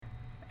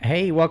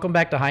Hey, welcome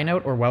back to High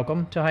Note, or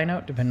welcome to High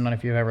Note, depending on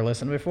if you've ever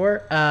listened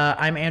before.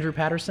 I'm Andrew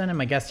Patterson, and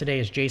my guest today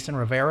is Jason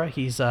Rivera.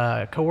 He's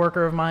a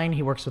coworker of mine.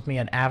 He works with me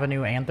at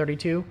Avenue and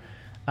 32.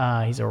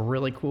 He's a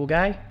really cool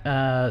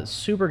guy,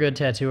 super good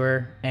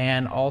tattooer,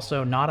 and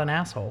also not an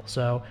asshole.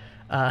 So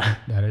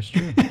That is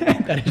true.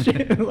 that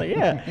is like,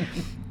 yeah.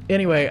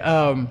 Anyway,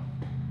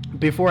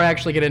 before I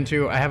actually get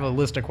into, I have a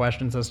list of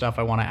questions and stuff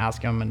I want to ask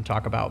him and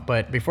talk about.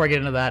 But before I get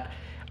into that,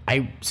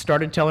 I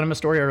started telling him a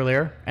story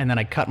earlier, and then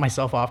I cut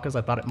myself off because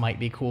I thought it might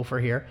be cool for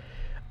here.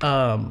 We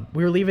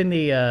were leaving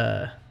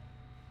the,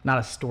 not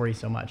a story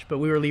so much, but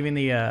we were leaving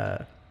the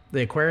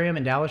aquarium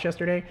in Dallas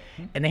yesterday,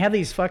 and they have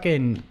these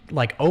fucking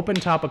like open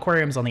top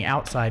aquariums on the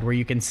outside where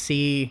you can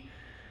see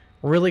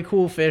really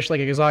cool fish, like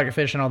exotic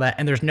fish and all that,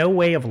 and there's no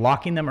way of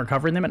locking them or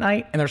covering them at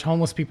night, and there's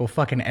homeless people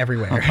fucking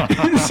everywhere.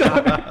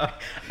 So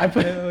I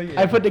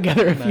put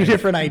together a few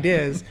different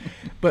ideas,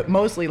 but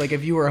mostly like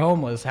if you were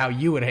homeless, how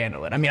you would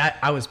handle it. I mean,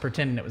 I was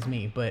pretending it was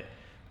me, but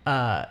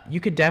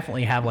you could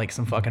definitely have like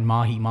some fucking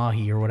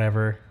mahi or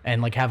whatever,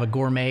 and like have a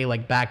gourmet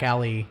like back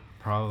alley,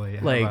 Probably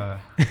like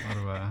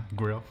have a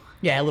grill.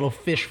 yeah, a little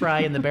fish fry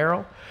in the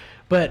barrel.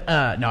 But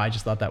no, I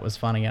just thought that was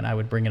funny, and I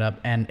would bring it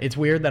up. And it's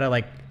weird that I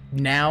like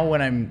now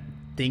when I'm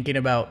thinking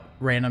about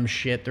random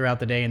shit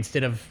throughout the day,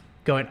 instead of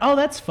going, "Oh,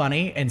 that's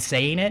funny," and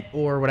saying it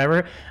or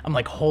whatever, I'm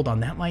like, "Hold on,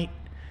 that might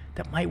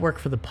work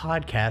for the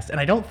podcast." And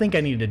I don't think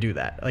I need to do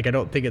that. Like, I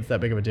don't think it's that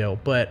big of a deal.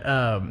 But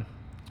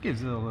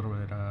Gives it a little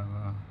bit of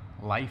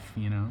life,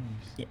 you know.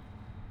 Yeah.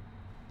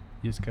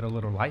 You just get a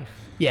little life.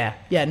 yeah,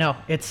 no,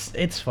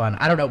 it's fun.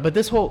 I don't know, but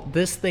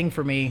this thing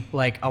for me,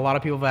 like a lot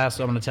of people have asked,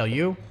 so I'm going to tell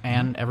you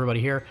and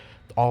everybody here,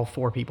 all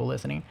 4 people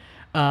listening.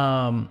 We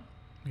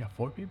got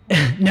 4 people?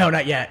 No,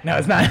 not yet. No,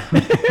 it's not.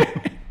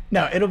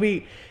 No, it'll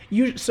be.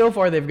 So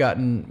far, they've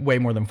gotten way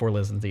more than 4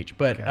 listens each.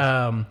 But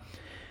Okay.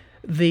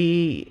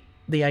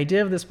 The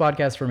idea of this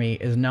podcast for me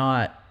is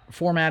not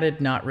formatted,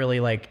 not really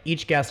like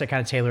each guest. I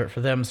kind of tailor it for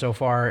them so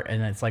far,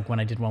 and it's like when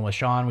I did one with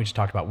Sean, we just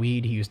talked about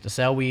weed. He used to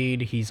sell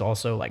weed. He's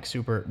also like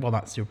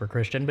not super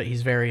Christian, but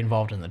he's very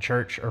involved in the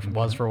church, or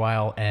was for a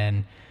while,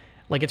 and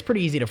like it's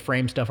pretty easy to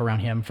frame stuff around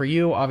him. For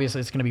you, obviously,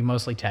 it's going to be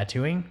mostly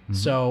tattooing.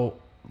 So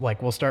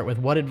like we'll start with,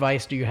 what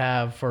advice do you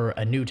have for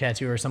a new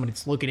tattooer, somebody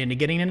that's looking into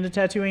getting into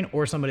tattooing,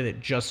 or somebody that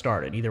just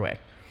started? Either way,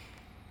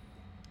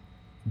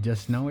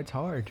 Just know it's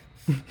hard.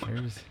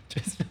 There's,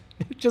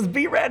 just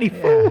be ready.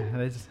 yeah, Fool.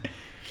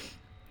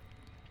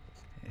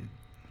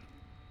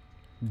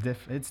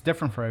 it's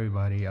different for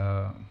everybody.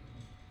 How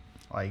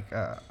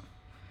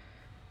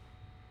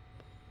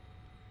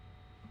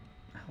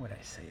would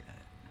I say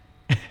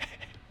that?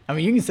 I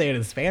mean, you can say it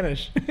in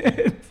Spanish.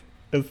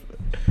 It's-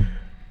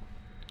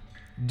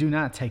 Do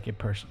not take it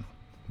personal,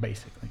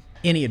 basically.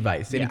 any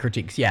advice, any Yeah.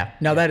 critiques? Yeah.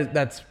 No,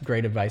 that's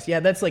great advice. Yeah,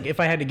 that's like, if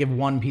I had to give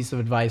one piece of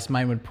advice,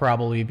 mine would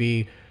probably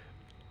be,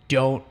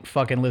 don't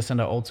fucking listen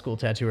to old school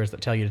tattooers that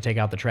tell you to take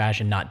out the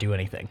trash and not do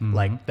anything.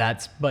 Like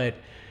but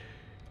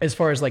as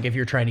far as like if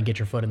you're trying to get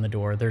your foot in the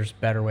door, there's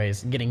better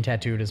ways. Getting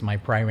tattooed is my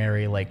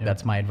primary, like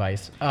that's my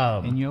advice.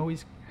 And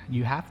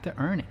you have to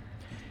earn it.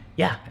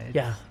 Yeah, It's,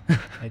 yeah.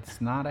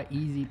 It's not an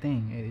easy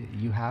thing.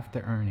 You have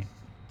to earn it,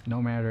 no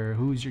matter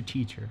who's your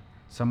teacher.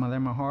 Some of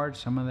them are hard.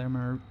 Some of them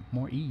are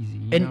more easy.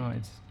 You And- know,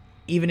 it's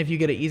Even if you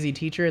get an easy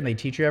teacher and they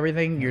teach you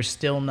everything, you're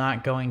still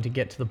not going to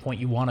get to the point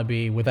you want to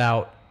be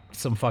without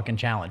some fucking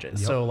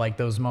challenges. Yep. So like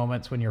those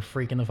moments when you're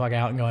freaking the fuck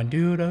out and going,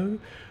 dude,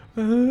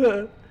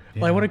 well,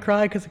 I want to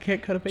cry because I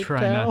can't cut a paper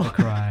try towel. not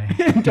to cry.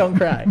 Don't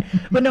cry.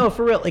 But no,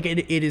 for real, like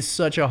it is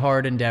such a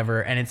hard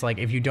endeavor, and it's like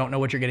if you don't know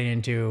what you're getting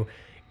into,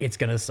 it's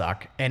gonna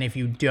suck. And if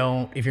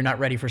you're not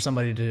ready for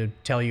somebody to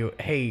tell you,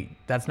 hey,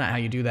 that's not how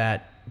you do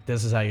that,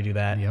 this is how you do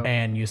that, Yep.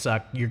 and you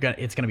suck,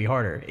 it's gonna be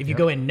harder. If you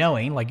go in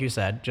knowing, like you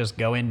said, just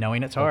go in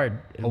knowing it's hard,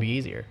 it'll be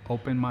easier.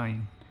 Open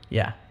mind,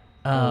 Yeah.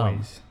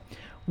 always.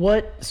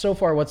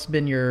 What's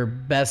been your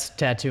best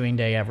tattooing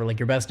day ever? Like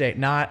your best day,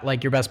 not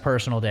like your best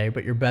personal day,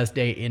 but your best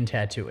day in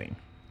tattooing.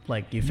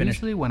 Like you finished.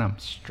 Usually when I'm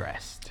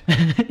stressed,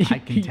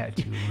 I can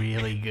tattoo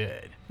really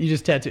good. You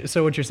just tattoo.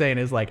 So what you're saying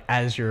is like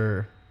as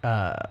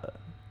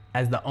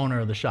as the owner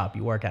of the shop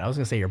you work at. I was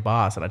gonna say your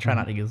boss, and I try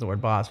not to use the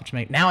word boss, which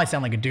now I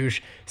sound like a douche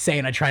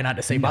saying I try not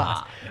to say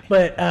boss.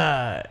 But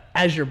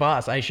as your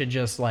boss, I should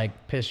just like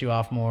piss you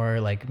off more,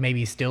 like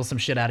maybe steal some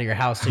shit out of your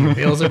house so your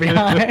bills are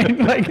behind.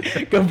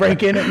 Like go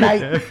break in at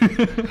night,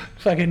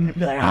 fucking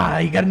be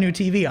like, you got a new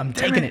TV, I'm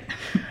taking it.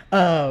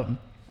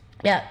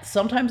 Yeah,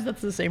 sometimes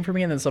that's the same for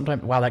me, and then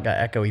sometimes, wow, that got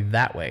echoey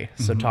that way.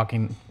 So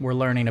we're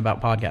learning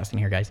about podcasting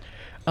here, guys.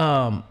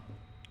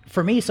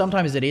 For me,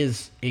 sometimes it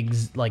is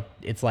it's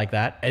like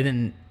that. And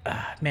then,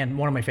 man,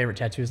 one of my favorite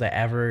tattoos I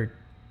ever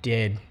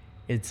did,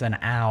 it's an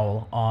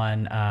owl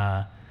on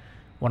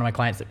one of my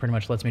clients that pretty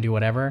much lets me do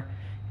whatever.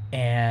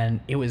 And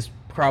it was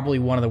probably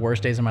one of the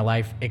worst days of my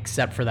life,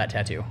 except for that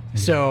tattoo.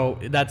 So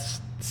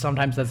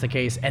sometimes that's the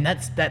case. And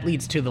that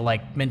leads to the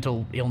like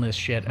mental illness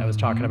shit I was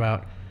talking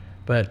about.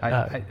 But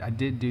I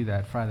did do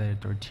that Friday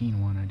the 13th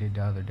one I did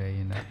the other day,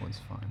 and that was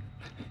fun.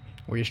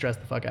 were you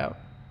stressed the fuck out?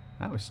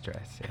 I was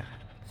stressed,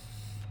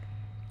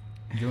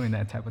 yeah. doing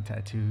that type of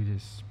tattoo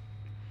just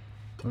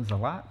was a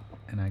lot,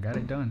 and I got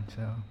it done.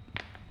 So.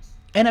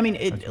 And I mean,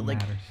 That's what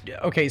matters.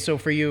 okay, so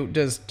for you,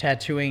 does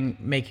tattooing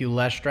make you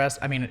less stressed?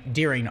 I mean,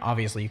 during,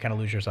 obviously, you kind of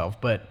lose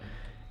yourself, but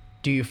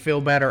do you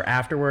feel better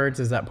afterwards?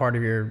 Is that part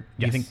of your, do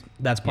you Yes. think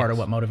that's part of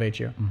what motivates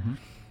you?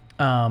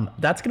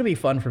 That's going to be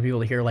fun for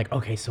people to hear, like,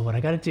 okay, so what I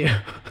got to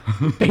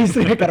do,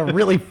 basically, I got to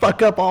really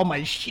fuck up all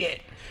my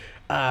shit.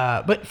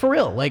 But for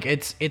real, like,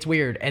 it's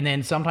weird. And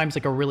then sometimes,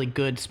 like, a really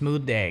good,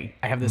 smooth day,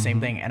 I have the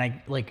same thing. And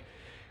I, like,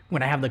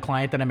 when I have the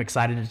client that I'm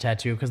excited to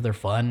tattoo because they're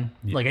fun,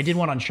 like, I did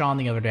one on Sean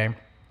the other day.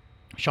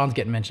 Sean's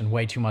getting mentioned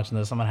way too much in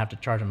this. I'm gonna have to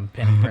charge him a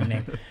penny for a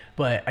name.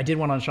 But I did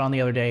one on Sean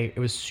the other day. It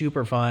was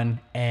super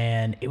fun,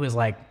 and it was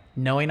like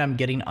knowing I'm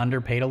getting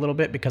underpaid a little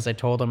bit because I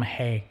told him,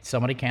 "Hey,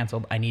 somebody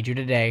canceled. I need you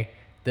today.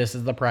 This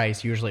is the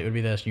price. Usually it would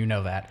be this. You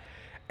know that."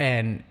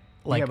 And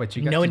like but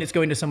you got knowing to- it's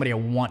going to somebody I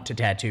want to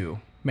tattoo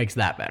makes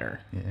that better.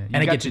 Yeah, you and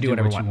I got get to to do do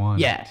whatever what I you want. want,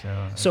 Yeah.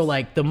 so So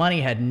like the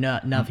money had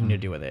nothing to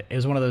do with it. It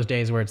was one of those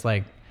days where it's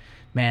like,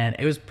 man,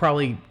 it was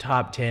probably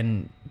top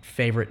 10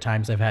 favorite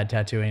times I've had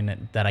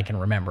tattooing that I can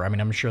remember. I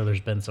mean, I'm sure there's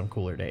been some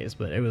cooler days,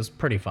 but it was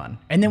pretty fun.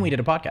 And then we did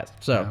a podcast,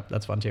 so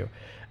that's fun too.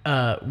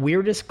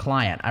 Weirdest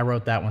client, I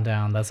wrote that one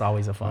down. That's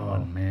always a fun Oh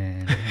one.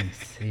 man, let me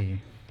see.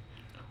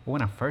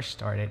 When I first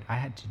started, I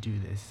had to do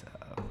this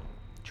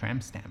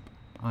tramp stamp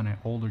on an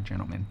older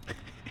gentleman,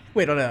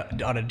 Wait, on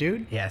a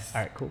dude? Yes.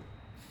 All right, cool.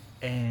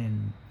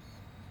 and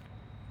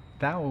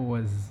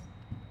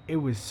it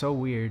was so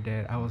weird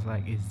that I was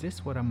like, "Is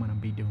this what I'm gonna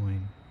be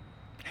doing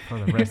for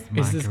the rest of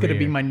my Is this going to be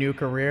career?" my new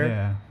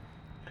career?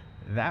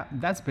 Yeah,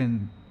 that's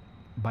been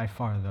by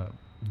far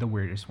the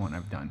weirdest one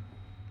I've done.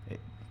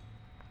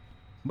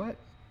 But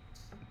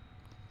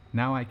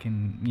now I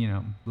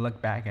can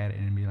look back at it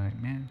and be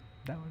like, man,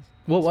 that was.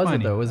 What was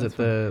funny. it though? Was That's it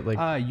the like?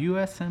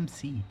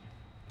 USMC?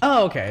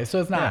 Oh, okay. So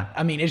it's not. Yeah.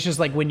 I mean, it's just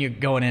like when you're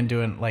going in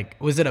doing like.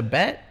 Was it a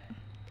bet?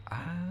 I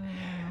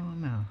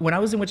don't know. When I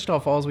was in Wichita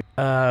Falls,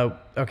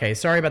 okay,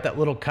 sorry about that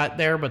little cut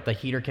there, but the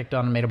heater kicked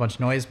on and made a bunch of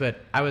noise.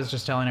 But I was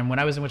just telling him when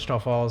I was in Wichita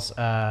Falls,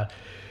 I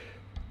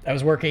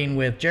was working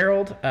with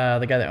Gerald,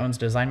 the guy that owns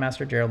Design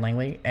Master, Gerald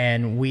Langley,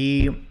 and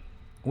we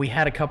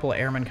had a couple of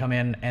airmen come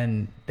in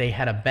and they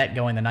had a bet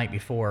going the night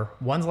before.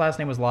 One's last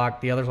name was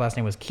Locke, the other's last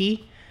name was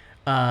Key.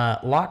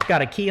 Locke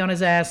got a key on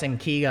his ass and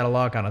Key got a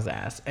lock on his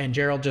ass. And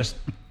Gerald just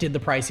did the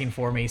pricing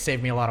for me,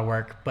 saved me a lot of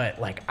work. But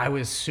like I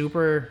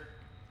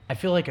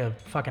feel like a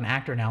fucking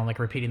actor now, like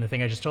repeating the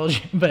thing I just told you,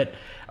 but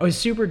I was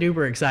super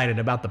duper excited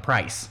about the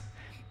price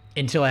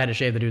until I had to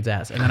shave the dude's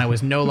ass. And then I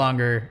was no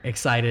longer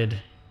excited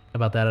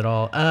about that at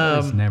all.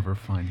 It's never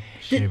fun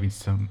shaving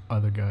some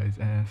other guy's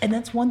ass. And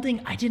that's one thing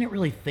I didn't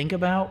really think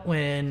about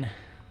when,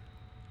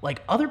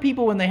 like, other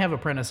people, when they have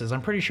apprentices,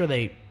 I'm pretty sure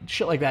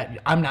shit like that.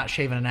 I'm not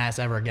shaving an ass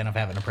ever again if I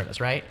have an apprentice,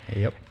 right?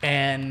 Yep.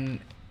 And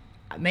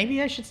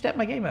maybe I should step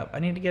my game up. I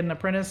need to get an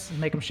apprentice and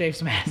make him shave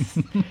some ass.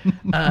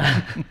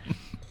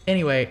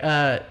 Anyway,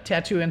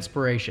 tattoo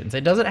inspirations.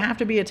 It doesn't have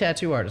to be a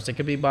tattoo artist. It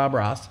could be Bob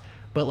Ross.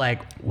 But,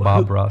 like,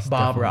 Bob Ross,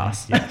 Bob definitely.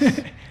 Ross. Yes.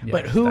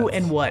 But Yes, who that's-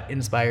 and what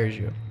inspires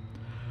you?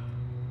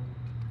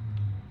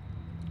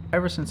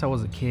 Ever since I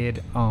was a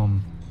kid,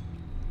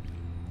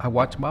 I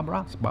watched Bob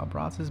Ross. Bob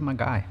Ross is my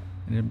guy.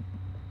 And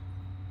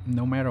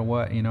no matter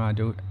what, I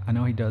do. I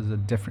know he does a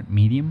different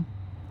medium,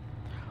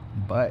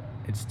 but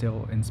it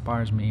still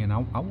inspires me, and I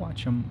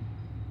watch him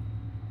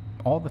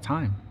all the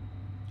time.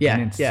 Yeah,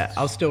 And yeah.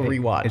 I'll still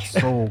rewatch. It's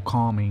so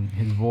calming,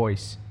 his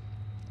voice,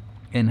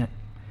 and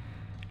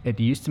it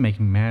used to make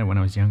me mad when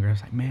I was younger. I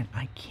was like, man,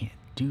 I can't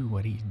do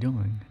what he's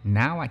doing.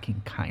 Now I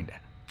can kinda.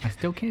 I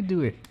still can't do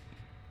it,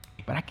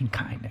 but I can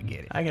kinda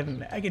get it.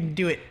 I can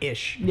do it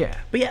ish. Yeah.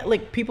 But yeah,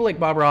 like people like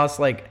Bob Ross,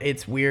 like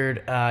it's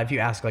weird. If you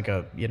ask like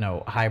a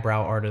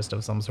highbrow artist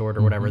of some sort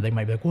or whatever, they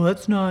might be like, well,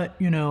 that's not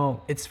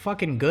it's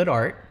fucking good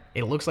art.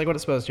 It looks like what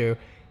it's supposed to.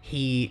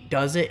 He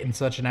does it in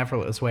such an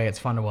effortless way. It's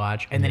fun to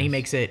watch, and then he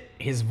makes it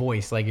his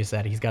voice, like you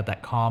said. He's got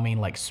that calming,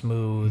 like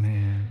smooth.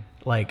 Man.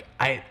 Like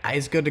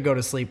it's good to go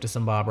to sleep to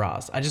some Bob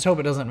Ross. I just hope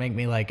it doesn't make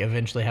me like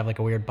eventually have like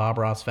a weird Bob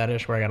Ross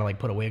fetish where I gotta like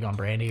put a wig on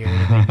Brandy or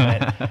anything.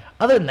 But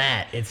other than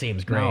that, it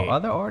seems great. No,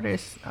 other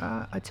artists,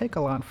 I take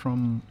a lot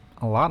from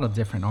a lot of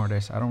different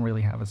artists. I don't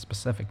really have a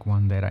specific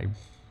one that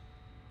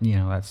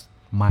that's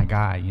my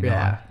guy.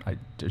 Yeah.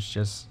 There's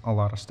just a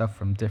lot of stuff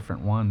from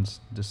different ones.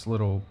 Just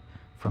little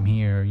from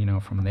here,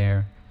 from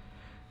there.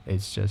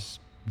 It's just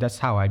that's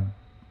how I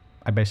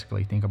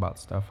basically think about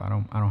stuff. I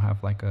don't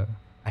have like a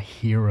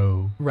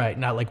hero. Right,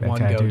 not like That one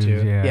tattoos,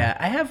 go-to. yeah. Yeah,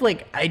 I have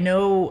like I've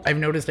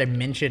noticed I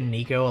mention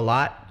Nico a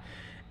lot,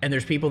 and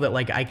there's people that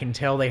like I can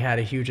tell they had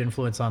a huge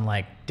influence on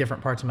like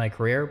different parts of my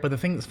career. But the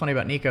thing that's funny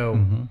about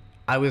Nico,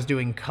 I was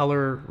doing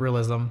color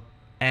realism,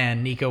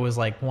 and Nico was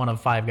like one of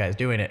 5 guys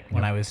doing it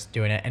when I was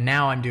doing it, and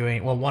now I'm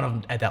doing one of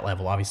them at that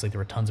level. Obviously, there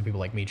were tons of people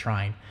like me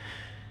trying.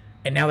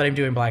 And now that I'm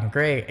doing black and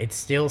gray, it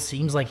still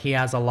seems like he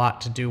has a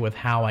lot to do with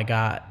how I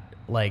got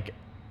like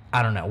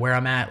I don't know where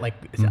I'm at. Like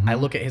I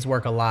look at his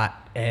work a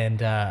lot,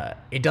 and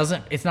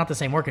it's not the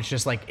same work. It's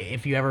just like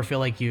if you ever feel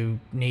like you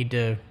need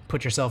to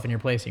put yourself in your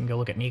place, you can go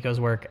look at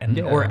Nico's work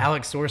or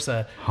Alex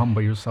Sorsa.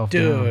 Humble yourself,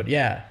 dude. down.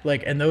 Yeah,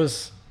 like, and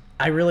those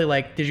I really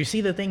like. Did you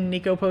see the thing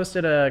Nico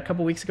posted a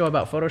couple weeks ago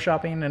about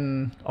photoshopping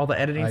and all the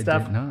editing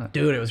stuff? I did not.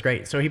 Dude, it was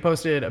great. So he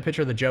posted a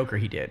picture of the Joker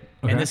he did,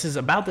 and this is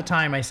about the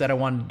time I said I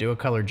wanted to do a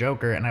color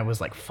Joker, and I was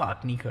like,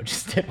 "Fuck, Nico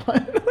just did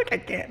one." Like I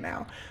can't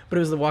now. But it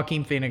was the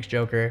Joaquin Phoenix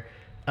Joker.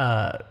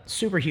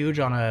 Super huge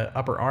on a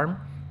upper arm,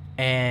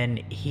 and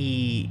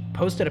he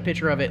posted a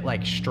picture of it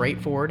like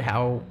straightforward,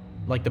 how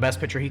like the best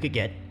picture he could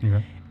get.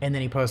 And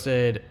then he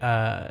posted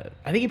I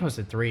think he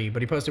posted 3,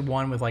 but he posted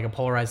one with like a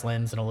polarized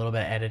lens and a little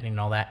bit of editing and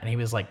all that, and he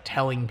was like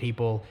telling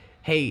people,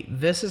 hey,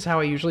 this is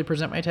how I usually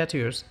present my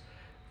tattoos,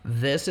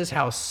 this is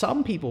how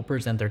some people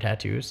present their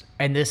tattoos,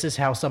 and this is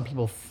how some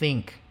people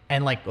think.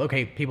 And like,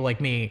 okay, people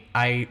like me,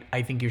 I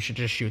think you should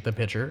just shoot the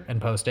picture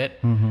and post it.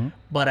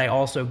 But I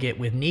also get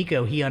with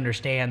Nico, he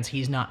understands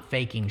he's not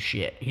faking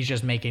shit. He's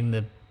just making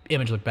the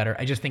image look better.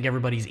 I just think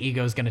everybody's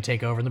ego is going to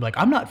take over, and they're like,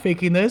 I'm not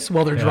faking this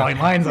while they're drawing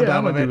lines on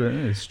top of it.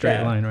 A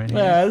straight line right here.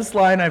 Yeah, this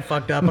line I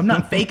fucked up. I'm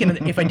not faking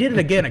it. If I did it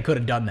again, I could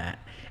have done that.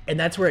 And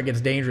that's where it gets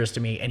dangerous to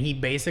me. And he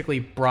basically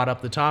brought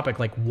up the topic,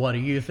 like, what do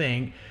you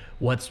think?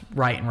 What's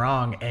right and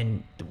wrong?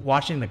 And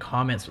watching the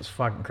comments was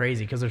fucking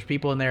crazy, because there's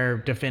people in there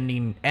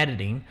defending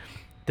editing.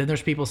 Then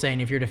there's people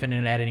saying if you're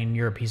defending editing,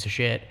 you're a piece of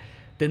shit.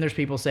 Then there's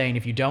people saying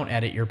if you don't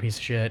edit, you're a piece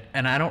of shit.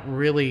 And I don't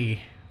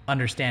really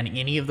understand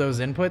any of those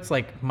inputs.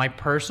 Like, my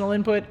personal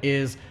input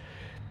is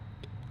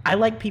I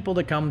like people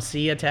to come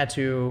see a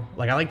tattoo.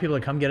 Like, I like people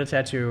to come get a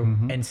tattoo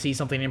and see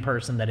something in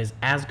person that is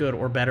as good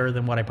or better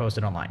than what I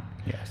posted online.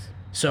 Yes.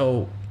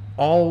 So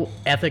all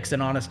ethics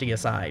and honesty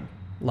aside,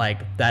 like,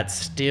 that's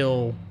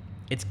still,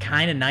 it's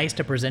kind of nice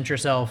to present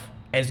yourself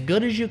as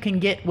good as you can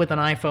get with an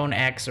iPhone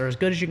X, or as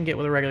good as you can get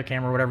with a regular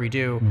camera, whatever you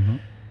do.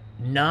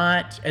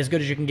 Not as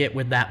good as you can get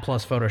with that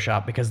plus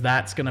Photoshop, because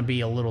that's going to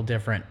be a little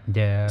different.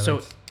 Yeah.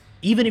 So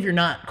even if you're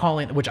not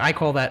calling, which I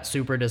call that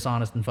super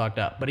dishonest and fucked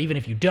up, but even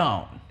if you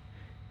don't,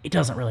 it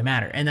doesn't really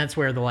matter. And that's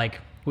where the, like,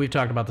 we've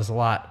talked about this a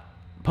lot,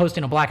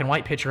 posting a black and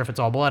white picture if it's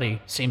all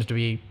bloody seems to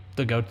be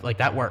the go, like,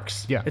 that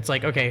works. Yeah. It's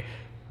like, okay,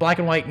 black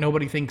and white,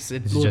 nobody thinks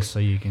it it's looks, just so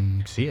you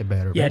can see it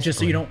better. yeah, just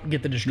so you don't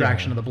get the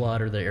distraction of the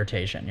blood or the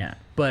irritation. Yeah.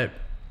 But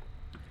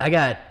I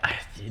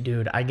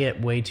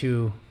get way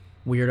too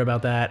weird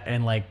about that,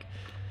 and like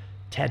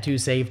tattoo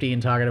safety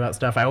and talking about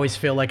stuff. I always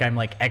feel like I'm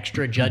like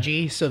extra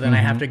judgy, so then I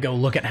have to go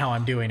look at how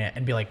I'm doing it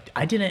and be like,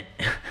 I didn't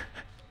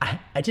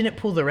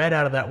pull the red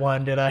out of that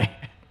one, did I?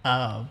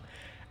 And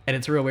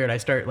it's real weird. I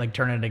start like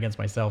turning it against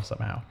myself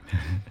somehow.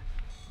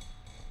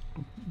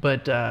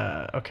 But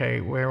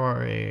okay, where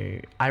were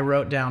we? I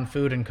wrote down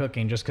food and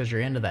cooking just because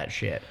you're into that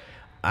shit.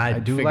 I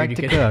do like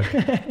to cook.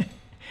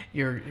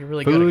 You're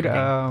really Food, good at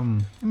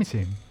cooking. let me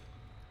see.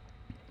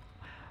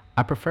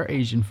 I prefer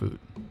Asian food.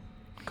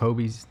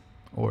 Kobe's,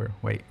 or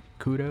wait,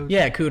 Kudos?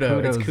 Yeah,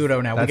 Kudo. It's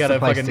Kudo now. We That's the gotta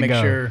place fucking to make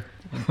go.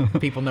 sure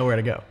people know where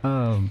to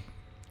go.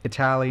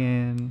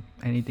 Italian,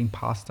 anything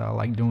pasta I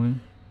like doing.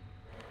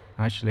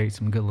 I actually ate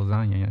some good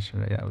lasagna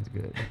yesterday. That was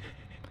good.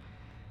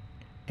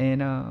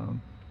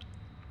 And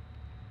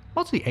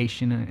mostly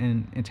Asian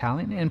and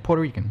Italian and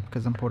Puerto Rican,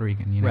 because I'm Puerto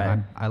Rican. You know, Right.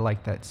 I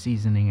like that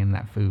seasoning in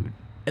that food.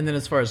 And then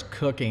as far as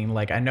cooking,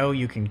 like, I know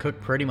you can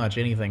cook pretty much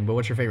anything, but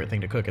what's your favorite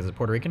thing to cook? Is it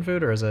Puerto Rican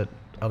food, or is it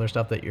other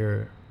stuff that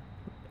you're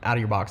out of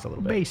your box a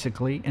little bit?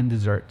 Basically, and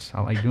desserts. I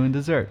like doing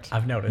desserts.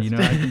 I've noticed. You know,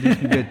 I can do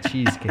some good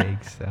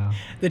cheesecakes. So.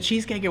 The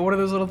cheesecake, what are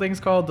those little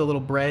things called? The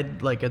little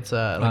bread, like it's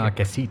like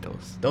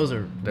Quesitos. those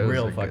are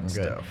real are fucking good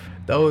good. stuff.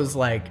 Those,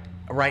 like,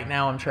 right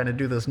now I'm trying to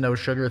do this no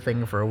sugar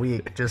thing for a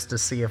week just to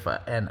see if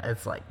and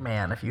it's like,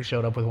 man, if you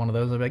showed up with one of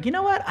those, I'd be like, you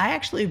know what? I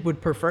actually would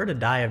prefer to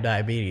die of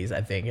diabetes.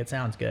 I think it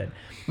sounds good.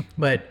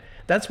 But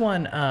that's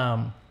one,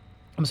 I'm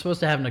supposed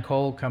to have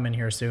Nicole come in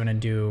here soon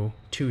and do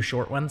 2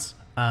 short ones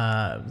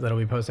that'll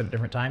be posted at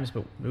different times.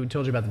 But we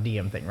told you about the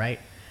DM thing, right?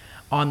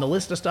 On the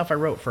list of stuff I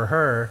wrote for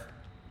her,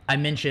 I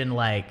mentioned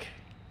like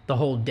the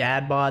whole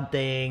dad bod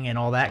thing and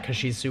all that, because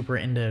she's super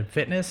into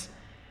fitness.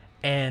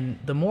 And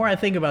the more I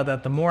think about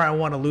that, the more I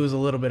want to lose a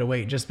little bit of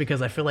weight, just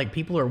because I feel like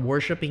people are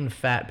worshiping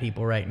fat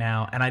people right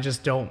now. And I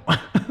just don't,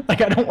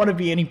 like, I don't want to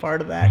be any part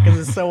of that, because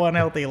it's so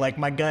unhealthy. Like,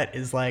 my gut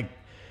is like,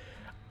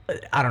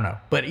 I don't know.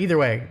 But either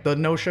way, the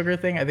no sugar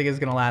thing, I think, is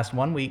going to last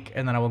 1 week,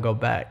 and then I will go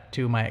back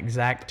to my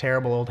exact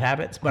terrible old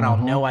habits, but I'll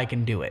know I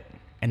can do it.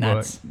 And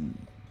that's...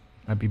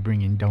 I'd be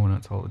bringing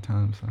donuts all the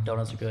time. So.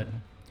 Donuts are good.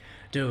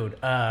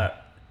 Dude,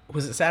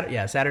 was it Saturday?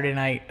 Yeah, Saturday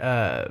night.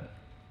 I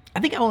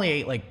think I only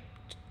ate like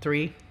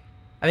 3.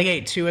 I think I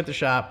ate 2 at the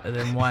shop and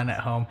then 1 at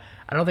home.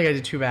 I don't think I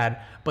did too bad.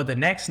 But the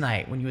next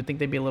night, when you would think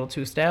they'd be a little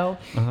too stale,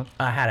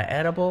 I had an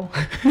edible.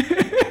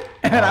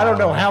 And I don't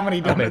know how many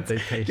donuts. they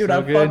taste Dude, so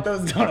I good. fucked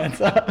those donuts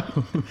up.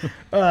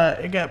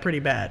 It got pretty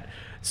bad.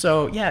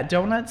 So, yeah,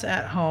 donuts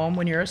at home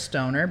when you're a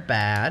stoner,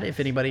 bad. If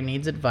anybody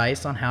needs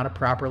advice on how to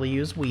properly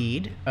use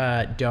weed,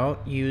 don't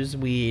use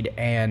weed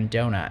and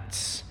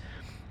donuts.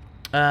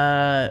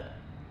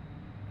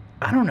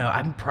 I don't know.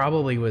 I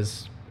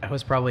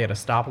was probably at a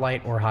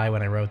stoplight or high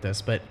when I wrote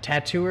this, but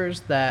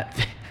tattooers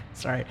that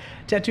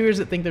tattooers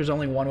that think there's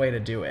only one way to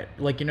do it.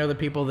 Like, you know, the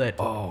people that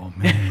Oh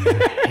man,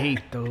 I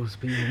hate those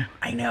people.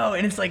 I know,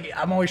 and it's like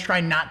I'm always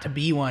trying not to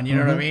be one, you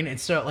know what I mean?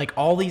 It's so like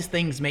all these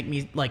things make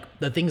me like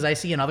the things I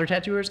see in other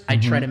tattooers, I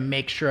try to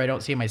make sure I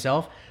don't see it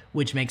myself,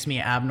 which makes me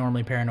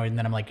abnormally paranoid, and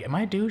then I'm like, am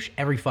I a douche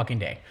every fucking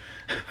day?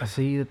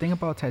 See, the thing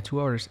about tattoo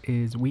artists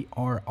is we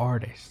are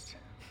artists.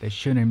 There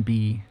shouldn't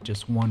be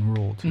just one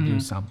rule to do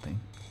something.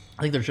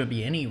 I think there shouldn't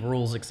be any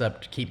rules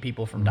except to keep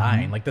people from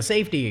dying. Like the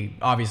safety,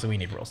 obviously we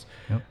need rules.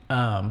 Yep.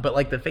 But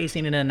like the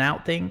facing in and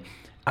out thing,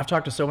 I've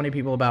talked to so many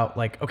people about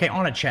like, okay,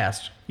 on a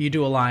chest, you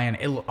do a lion,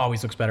 it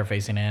always looks better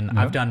facing in.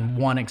 I've done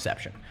one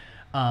exception.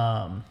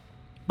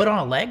 But on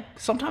a leg,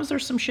 sometimes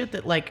there's some shit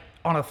that like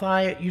on a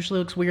thigh, it usually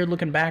looks weird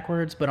looking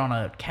backwards, but on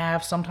a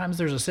calf, sometimes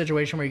there's a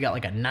situation where you got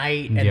like a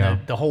knight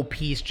and the whole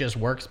piece just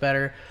works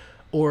better.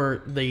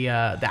 Or the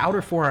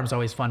outer forearm's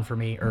always fun for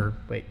me, or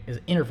wait, is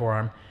it inner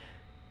forearm?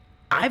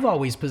 I've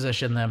always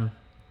positioned them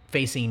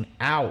facing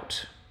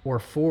out or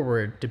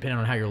forward, depending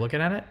on how you're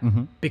looking at it,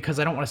 because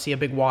I don't want to see a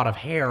big wad of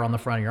hair on the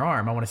front of your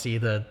arm. I want to see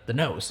the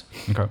nose,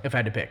 if I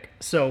had to pick.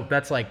 So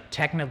that's like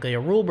technically a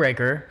rule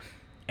breaker.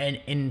 And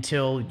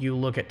until you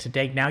look at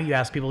today, now you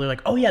ask people, they're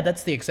like, oh yeah,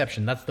 that's the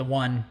exception. That's the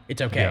one.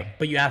 It's okay. Yeah.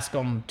 But you ask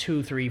them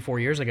 2, 3, 4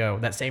 years ago,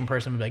 that same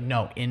person would be like,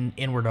 no,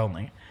 inward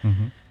only.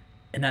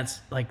 And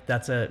that's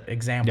a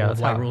example of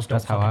why rules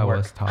don't fucking work.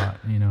 That's how I was taught,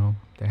 you know.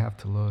 They have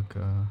to look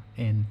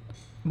in.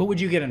 But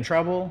would you get in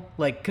trouble?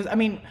 Like, because, I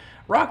mean,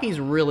 Rocky's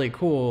really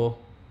cool,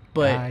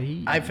 but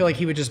I feel like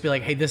he would just be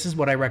like, hey, this is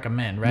what I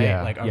recommend, right?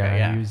 Yeah, like, okay,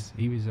 yeah.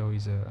 He was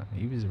always a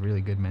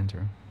really good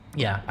mentor.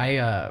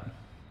 Yeah,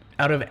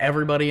 out of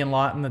everybody in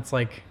Lawton that's,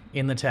 like,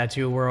 in the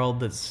tattoo world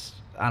that's,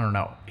 I don't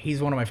know,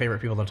 he's one of my favorite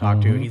people to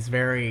talk to. He's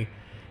very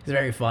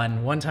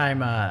fun. One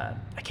time, I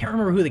can't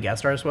remember who the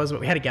guest artist was,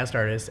 but we had a guest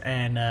artist,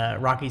 and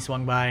Rocky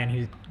swung by, and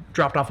he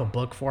dropped off a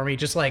book for me,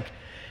 just like,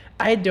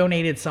 I had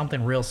donated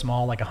something real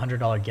small, like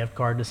 $100 gift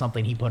card to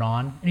something he put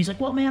on. And he's like,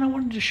 well, man, I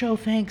wanted to show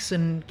thanks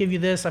and give you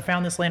this. I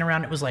found this laying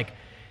around. It was an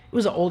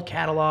old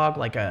catalog,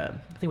 I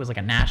think it was like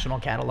a national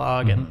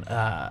catalog and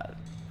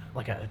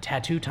like a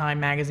Tattoo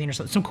Time magazine or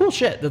something. Some cool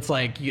shit that's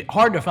like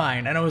hard to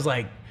find. And I was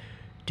like,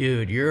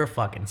 dude, you're a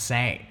fucking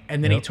saint.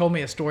 And then he told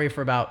me a story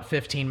for about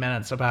 15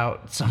 minutes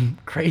about some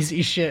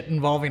crazy shit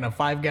involving a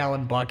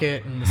 5-gallon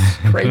bucket and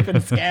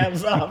scraping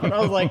scabs off. And I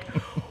was like,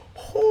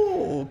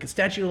 oh,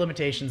 statute of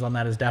limitations on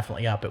that is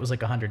definitely up. It was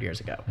like 100 years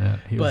ago. Yeah,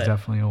 he was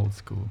definitely old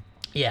school.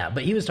 Yeah,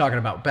 but he was talking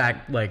about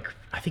back, like,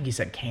 I think he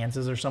said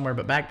Kansas or somewhere,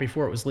 but back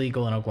before it was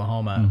legal in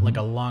Oklahoma, like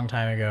a long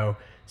time ago,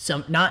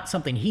 not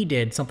something he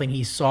did, something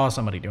he saw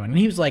somebody doing. And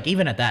he was like,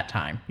 even at that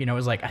time, you know, it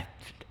was like,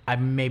 I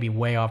may be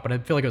way off, but I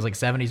feel like it was like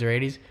 70s or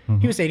 80s.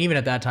 He was saying even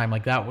at that time,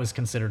 like, that was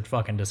considered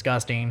fucking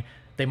disgusting.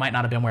 They might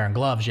not have been wearing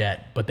gloves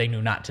yet, but they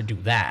knew not to do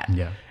that.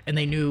 Yeah. And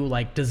they knew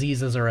like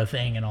diseases are a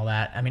thing and all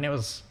that. I mean, it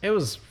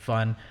was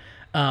fun.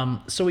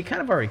 So we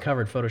kind of already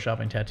covered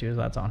photoshopping tattoos.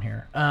 That's on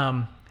here.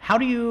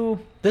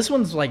 This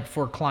one's like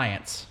for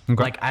clients.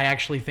 Okay. Like I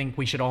actually think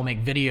we should all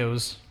make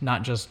videos,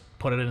 not just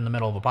put it in the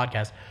middle of a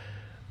podcast.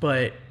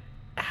 But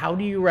how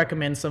do you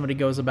recommend somebody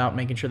goes about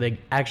making sure they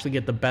actually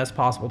get the best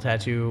possible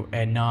tattoo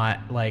and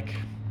not like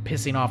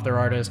pissing off their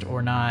artist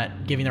or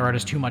not giving their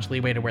artist too much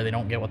leeway to where they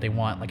don't get what they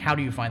want? Like, how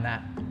do you find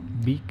that?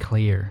 Be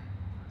clear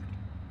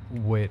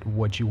with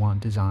what you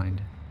want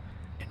designed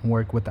and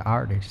work with the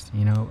artist,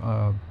 you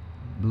know.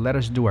 Let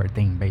us do our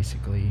thing,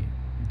 basically.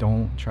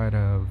 Don't try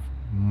to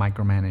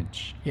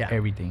micromanage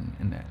everything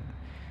and that,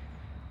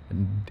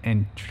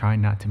 and try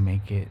not to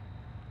make it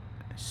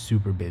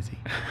super busy.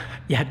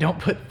 Yeah, don't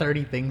put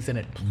 30 things in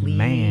it, please.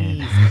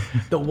 Man.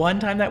 The one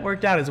time that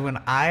worked out is when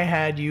I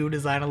had you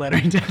design a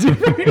lettering tattoo.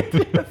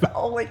 That's the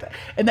only time.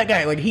 And that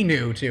guy, like, he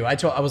knew too. I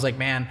was like,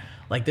 man,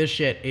 like, this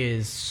shit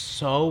is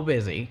so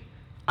busy.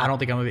 I don't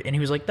think I'm gonna be. And he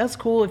was like, that's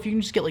cool if you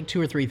can just get like 2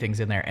 or 3 things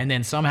in there. And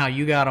then somehow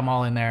you got them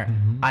all in there.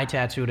 I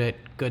tattooed it.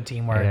 Good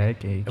teamwork.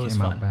 Yeah, it was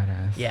fun.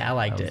 Badass. Yeah, I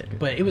liked it.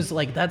 But it was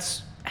like,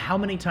 that's how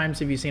many times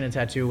have you seen a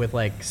tattoo with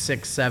like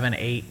 6, 7,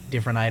 8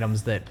 different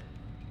items that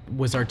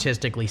was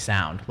artistically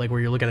sound, like where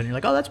you're looking at it and you're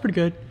like, oh, that's pretty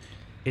good.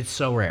 It's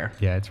so rare.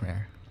 Yeah, it's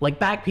rare. Like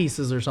back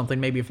pieces or something,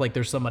 maybe if like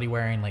there's somebody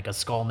wearing like a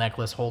skull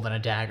necklace holding a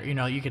dagger, you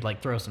know, you could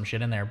like throw some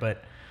shit in there.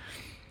 But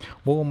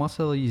well, most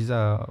of these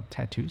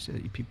tattoos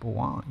that people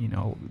want, you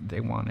know,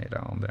 they want it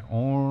on their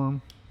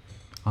arm,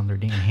 on their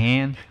damn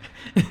hand.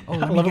 Oh,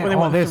 I love it when they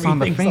want this on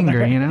the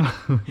finger, you know.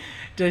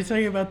 Did I tell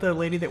you about the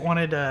lady that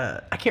wanted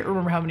I can't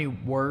remember how many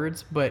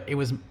words, but it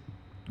was,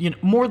 you know,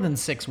 more than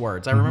 6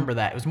 words. I remember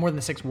that. It was more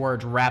than 6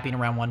 words wrapping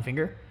around one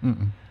finger.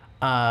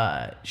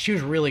 She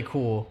was really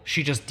cool.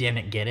 She just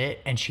didn't get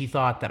it. And she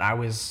thought that I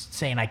was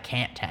saying I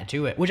can't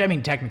tattoo it, which I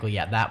mean, technically,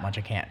 yeah, that much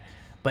I can't.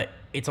 But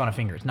it's on a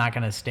finger. It's not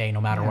going to stay no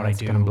matter what I do.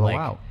 It's going to blow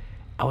out.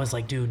 I was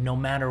like, dude, no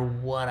matter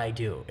what I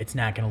do, it's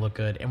not going to look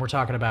good. And we're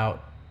talking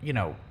about, you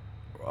know,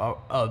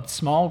 a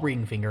small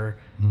ring finger.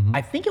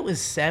 I think it was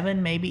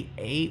 7, maybe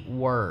 8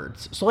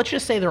 words. So let's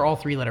just say they're all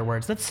 3-letter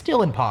words. That's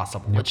still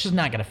impossible. It's just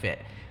not going to fit.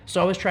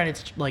 So I was trying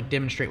to like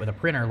demonstrate with a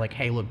printer, like,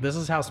 hey, look, this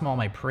is how small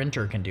my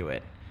printer can do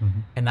it,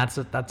 and that's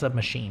a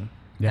machine,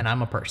 and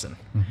I'm a person.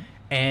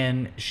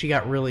 And she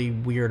got really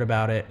weird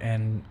about it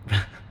and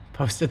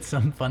posted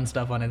some fun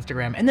stuff on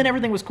Instagram, and then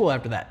everything was cool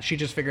after that. She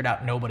just figured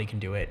out nobody can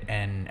do it,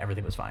 and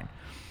everything was fine.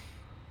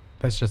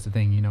 That's just the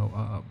thing,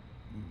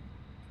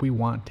 we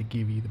want to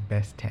give you the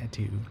best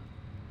tattoo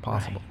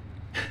possible.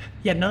 Right.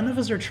 Yeah, none of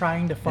us are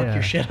trying to fuck Yeah.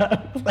 your shit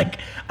up. Like,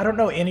 I don't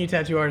know any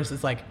tattoo artist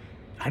that's like,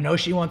 I know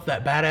she wants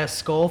that badass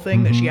skull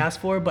thing that she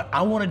asked for, but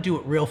I want to do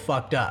it real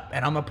fucked up,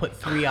 and I'm gonna put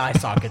 3 eye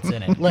sockets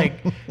in it.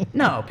 Like,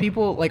 no,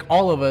 people, like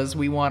all of us,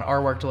 we want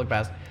our work to look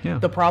best. Yeah.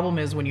 The problem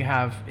is when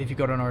if you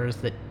go to an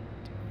artist that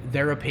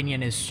their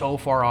opinion is so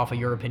far off of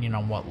your opinion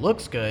on what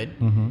looks good,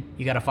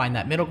 you got to find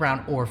that middle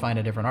ground or find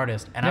a different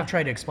artist. And I've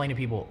tried to explain to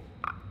people,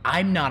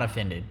 I'm not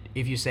offended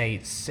if you say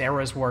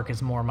Sarah's work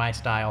is more my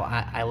style.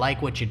 I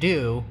like what you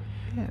do,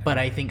 but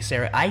I think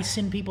I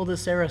send people to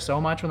Sarah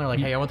so much when they're like,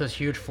 hey, I want this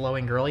huge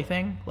flowing girly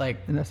thing. Like,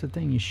 And that's the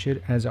thing, you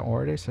should, as an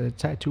artist, as a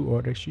tattoo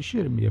artist, you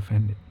shouldn't be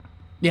offended.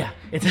 yeah,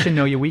 it's You should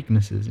know your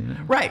weaknesses,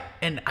 right.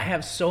 And I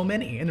have so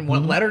many, and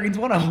lettering's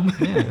one of them.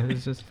 Yeah,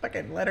 it's just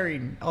fucking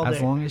lettering all as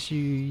day. long as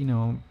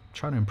you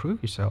try to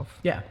improve yourself.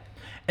 Yeah,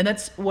 and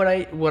that's what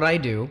I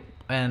do,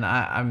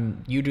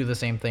 and you do the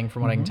same thing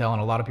from what I can tell,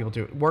 and a lot of people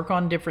do. Work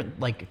on different,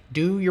 like,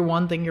 do your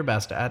one thing you're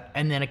best at,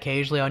 and then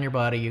occasionally on your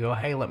body you go,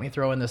 hey, let me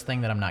throw in this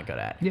thing that I'm not good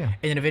at. Yeah.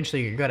 And then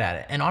eventually you're good at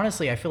it. And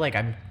honestly, I feel like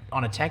I'm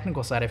on a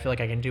technical side. I feel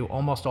like I can do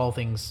almost all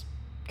things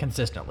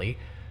consistently.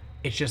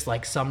 It's just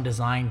like some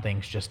design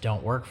things just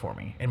don't work for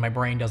me, and my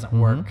brain doesn't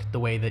work the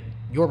way that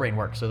your brain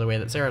works, or the way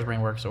that Sarah's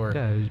brain works, or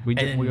Yeah, and we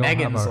then all have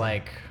Megan's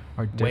like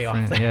our way off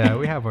different, there. yeah,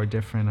 we have our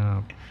different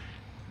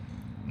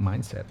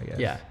mindset, I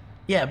guess.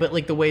 Yeah, but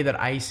like the way that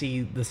I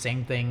see the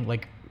same thing,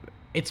 like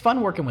it's fun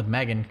working with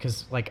Megan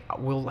because like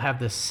we'll have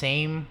the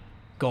same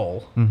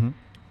goal,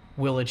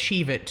 we'll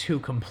achieve it 2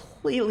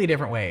 completely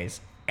different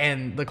ways,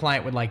 and the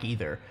client would like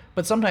either.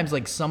 But sometimes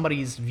like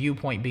somebody's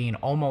viewpoint being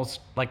almost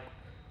like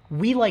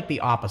we like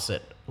the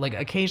opposite. Like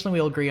occasionally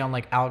we'll agree on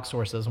like Alex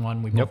Source's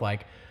one we both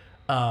like.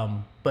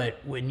 But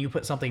when you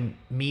put something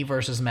me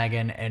versus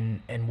Megan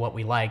and what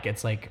we like,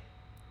 it's like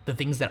the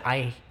things that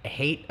I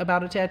hate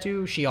about a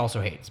tattoo, she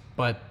also hates.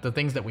 But the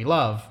things that we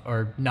love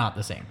are not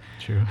the same.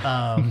 True.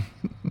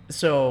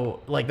 So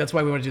like that's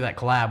why we want to do that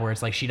collab where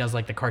it's like she does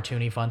like the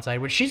cartoony fun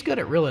side, which she's good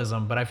at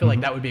realism, but I feel like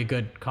that would be a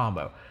good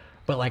combo.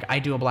 But like I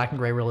do a black and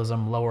gray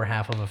realism lower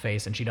half of a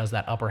face, and she does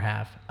that upper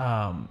half.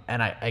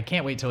 And I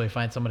can't wait till we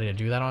find somebody to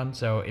do that on.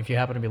 So if you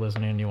happen to be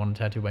listening and you want a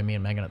tattoo by me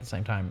and Megan at the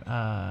same time,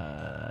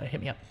 hit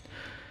me up.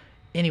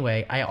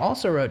 Anyway, I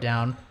also wrote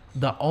down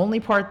the only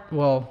part,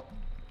 well,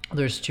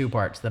 there's 2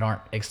 parts that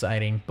aren't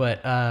exciting,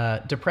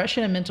 but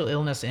depression and mental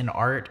illness in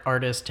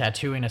artists,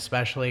 tattooing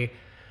especially.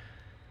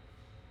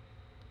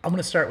 I'm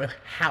going to start with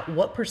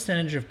what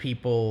percentage of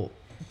people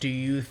do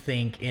you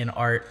think in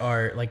art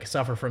are like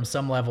suffer from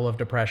some level of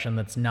depression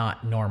that's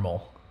not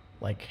normal?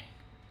 Like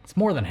it's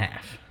more than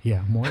half.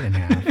 Yeah, more than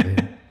half.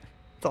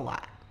 It's a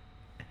lot.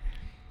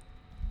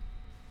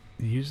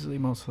 Usually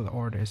most of the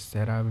artists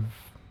that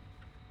I've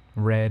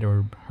read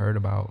or heard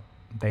about,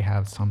 they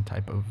have some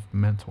type of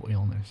mental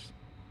illness.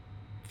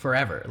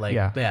 Forever. Like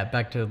Yeah.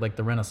 back to like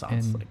the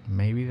Renaissance. And Like,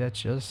 maybe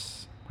that's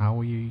just how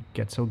we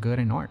get so good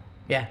in art.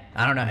 yeah,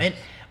 I don't know. And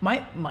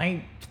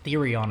my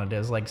theory on it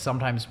is like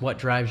sometimes what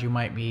drives you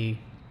might be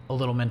a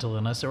little mental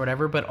illness or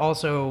whatever, but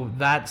also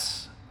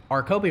that's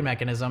our coping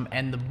mechanism,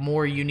 and the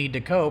more you need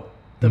to cope,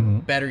 the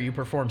better you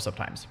perform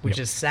sometimes, which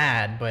is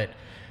sad, but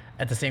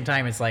at the same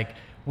time it's like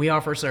we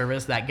offer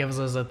service that gives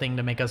us a thing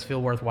to make us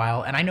feel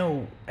worthwhile. And I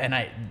know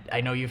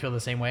you feel the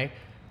same way.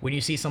 When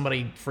you see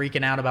somebody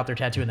freaking out about their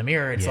tattoo in the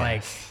mirror, it's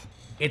like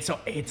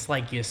it's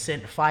like you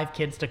sent 5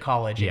 kids to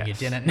college and you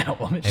didn't know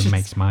them. It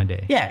makes my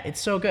day. Yeah,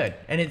 it's so good.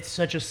 And it's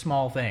such a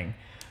small thing.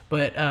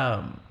 But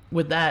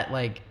with that,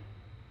 like,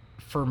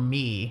 for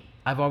me,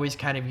 I've always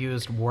kind of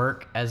used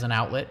work as an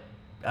outlet,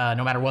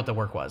 no matter what the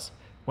work was.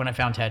 When I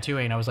found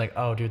tattooing, I was like,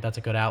 oh, dude, that's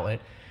a good outlet.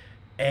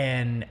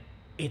 And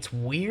it's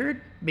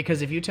weird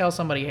because if you tell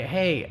somebody,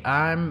 hey,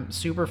 I'm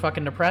super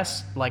fucking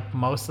depressed, like,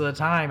 most of the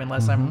time,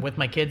 unless I'm with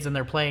my kids and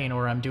they're playing,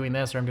 or I'm doing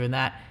this or I'm doing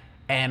that,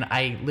 and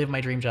I live my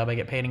dream job, I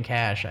get paid in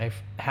cash, I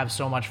have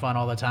so much fun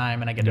all the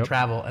time, and I get to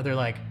travel, and they're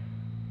like,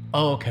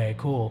 oh, okay,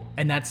 cool.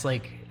 And that's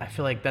like, I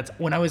feel like that's,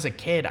 when I was a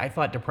kid, I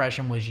thought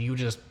depression was you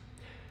just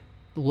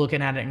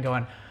looking at it and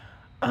going,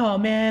 oh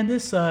man,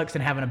 this sucks,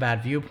 and having a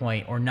bad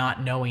viewpoint or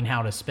not knowing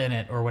how to spin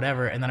it or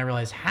whatever. And then I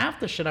realized half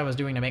the shit I was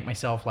doing to make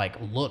myself like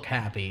look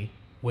happy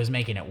was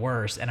making it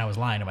worse, and I was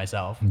lying to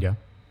myself. Yeah.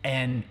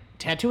 And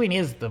tattooing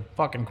is the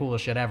fucking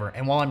coolest shit ever.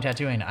 And while I'm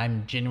tattooing,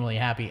 I'm genuinely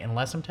happy,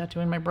 unless I'm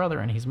tattooing my brother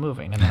and he's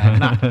moving, and then I'm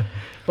not.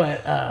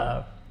 But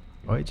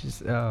or it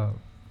just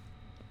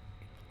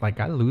like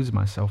I lose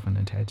myself in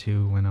a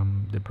tattoo when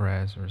I'm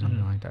depressed or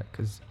something like that,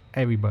 because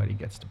everybody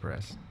gets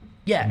depressed.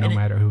 yeah, no and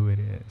matter who it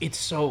is.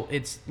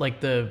 it's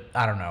like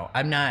I don't know.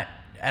 I'm not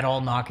at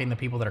all knocking the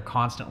people that are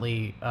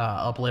constantly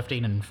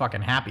uplifting and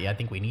fucking happy. I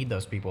think we need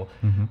those people.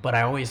 But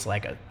I always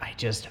I'm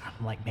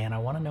like, man, I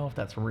want to know if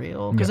that's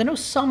real. Because I know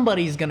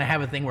somebody's going to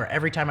have a thing where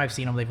every time I've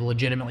seen them, they've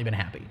legitimately been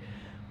happy.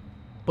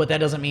 But that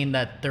doesn't mean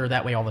that they're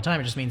that way all the time.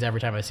 It just means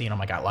every time I see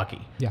them, I got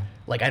lucky. Yeah.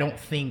 Like, I don't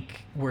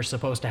think we're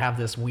supposed to have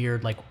this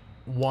weird, like,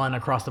 one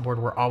across the board,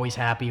 we're always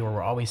happy or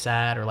we're always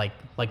sad, or like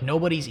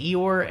nobody's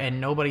Eeyore and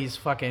nobody's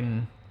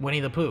fucking Winnie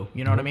the Pooh.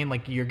 You know what I mean?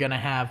 Like, you're going to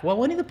have, well,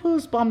 Winnie the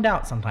Pooh's bummed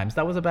out sometimes.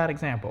 That was a bad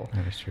example.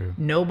 That is true.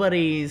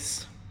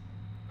 Nobody's,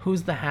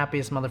 who's the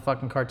happiest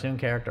motherfucking cartoon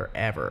character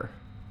ever?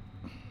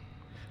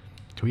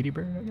 Tweety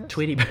Bird, I guess?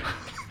 Tweety Bird.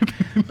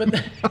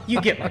 But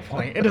you get my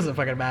point. It doesn't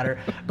fucking matter.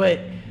 But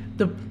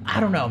I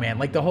don't know, man.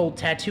 Like, the whole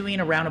tattooing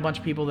around a bunch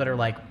of people that are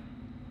like,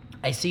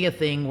 I see a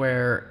thing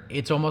where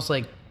it's almost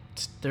like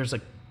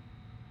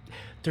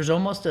there's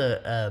almost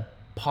a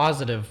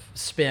positive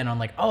spin on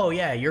like, oh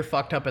yeah, you're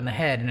fucked up in the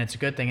head and it's a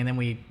good thing. And then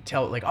we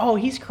tell like, oh,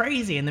 he's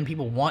crazy. And then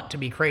people want to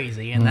be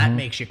crazy and that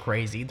makes you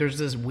crazy. There's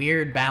this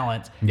weird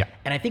balance. Yeah.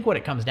 And I think what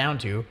it comes down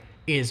to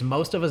is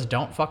most of us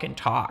don't fucking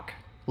talk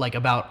like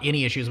about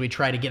any issues. We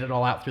try to get it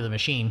all out through the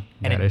machine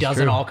and That it is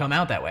doesn't true. all come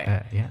out that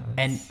way. Yeah.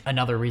 And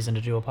another reason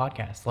to do a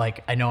podcast.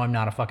 Like, I know I'm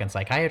not a fucking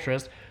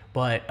psychiatrist,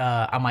 but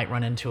I might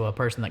run into a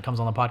person that comes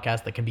on the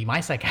podcast that can be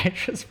my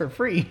psychiatrist for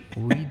free.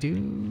 We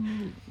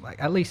do,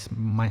 like, at least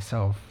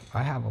myself,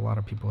 I have a lot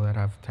of people that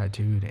I've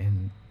tattooed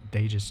and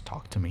they just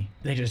talk to me.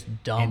 They just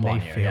dump And on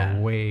they you. feel Yeah.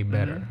 way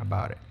better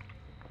about it.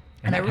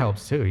 And And that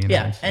helps too, you know?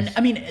 Yeah, it's and just-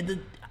 I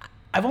mean,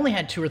 I've only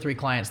had 2 or 3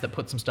 clients that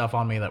put some stuff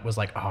on me that was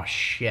like, oh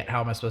shit,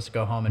 how am I supposed to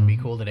go home and be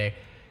cool today?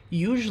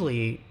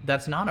 Usually,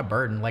 that's not a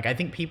burden. Like, I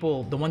think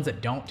people, the ones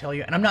that don't tell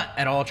you, and I'm not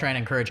at all trying to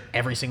encourage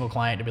every single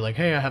client to be like,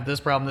 hey, I have this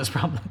problem.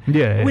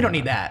 Yeah, We don't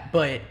need that.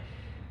 But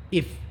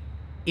if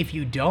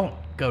you don't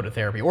go to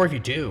therapy, or if you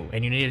do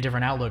and you need a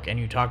different outlook and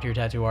you talk to your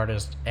tattoo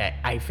artist,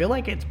 I feel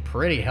like it's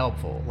pretty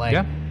helpful. Like,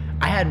 Yeah.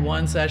 I had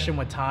one session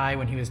with Ty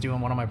when he was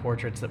doing one of my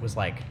portraits that was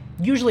like,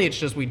 usually it's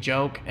just we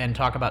joke and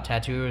talk about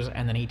tattoos,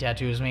 and then he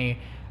tattoos me,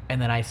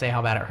 and then I say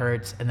how bad it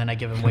hurts, and then I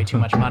give him way too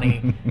much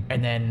money,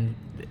 and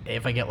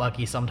if I get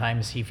lucky,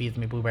 sometimes he feeds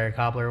me blueberry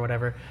cobbler or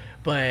whatever.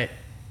 But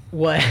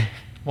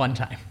one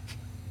time.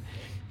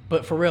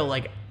 But for real,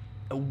 like,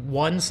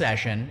 one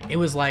session, it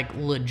was like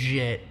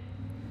legit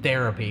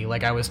therapy.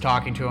 Like, I was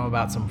talking to him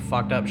about some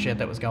fucked up shit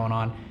that was going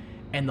on,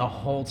 and the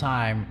whole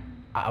time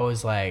I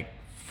was like,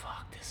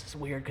 this is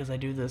weird because I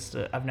do this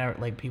I've never,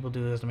 like, people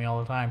do this to me all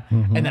the time.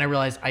 And then I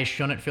realized I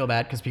shouldn't feel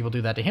bad because people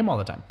do that to him all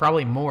the time.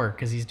 Probably more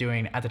because he's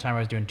doing, at the time I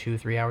was doing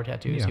 2-3 hour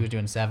tattoos. Yeah. He was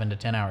doing 7 to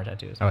 10 hour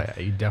tattoos. Oh yeah,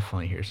 you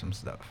definitely hear some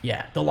stuff.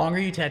 Yeah, the longer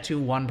you tattoo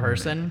one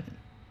person,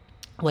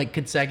 like,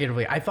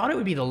 consecutively, I thought it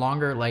would be the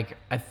longer, like,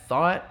 I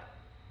thought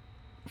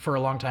for a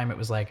long time it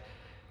was like,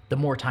 the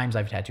more times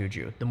I've tattooed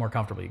you, the more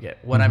comfortable you get.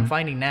 What I'm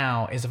finding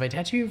now is if I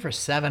tattoo you for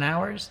 7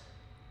 hours,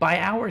 by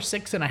hour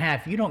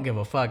 6.5, you don't give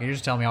a fuck. You're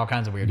just telling me all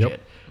kinds of weird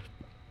shit.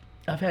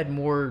 I've had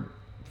more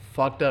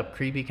fucked up,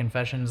 creepy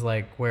confessions,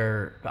 like,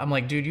 where I'm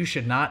like, dude, you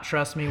should not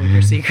trust me with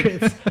your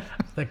secrets.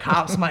 The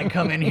cops might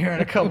come in here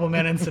in a couple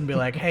minutes and be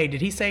like, hey,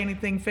 did he say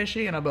anything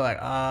fishy? And I'll be like,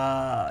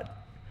 I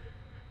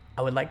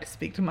would like to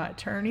speak to my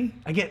attorney.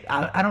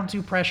 I don't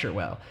do pressure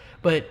well.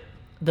 But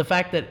the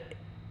fact that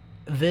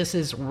this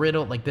is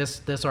riddled, like,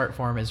 this art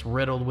form is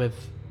riddled with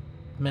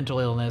mental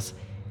illness,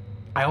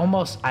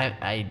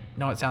 I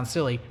know it sounds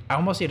silly, I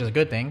almost see it as a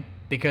good thing,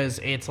 because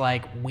it's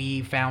like,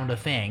 we found a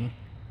thing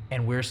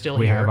and we're still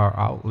We here. have our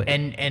outlet.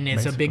 And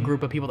it's a basically. big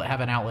group of people that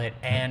have an outlet.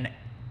 And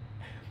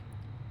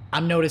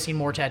I'm noticing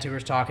more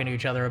tattooers talking to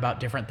each other about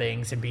different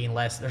things and being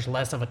there's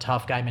less of a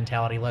tough guy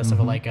mentality, less of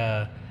a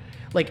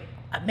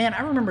man,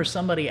 I remember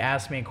somebody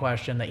asked me a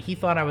question that he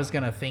thought I was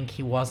going to think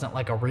he wasn't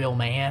like a real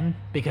man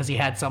because he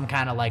had some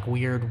kind of like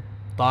weird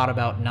thought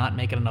about not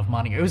making enough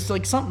money. It was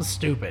like something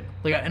stupid.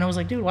 Like, and I was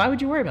like, dude, why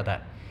would you worry about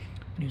that?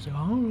 And he was like,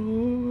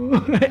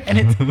 oh.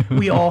 And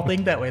we all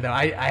think that way, though.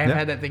 I have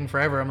had that thing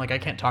forever. I'm like, I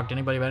can't talk to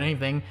anybody about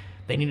anything.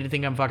 They need to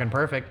think I'm fucking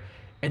perfect.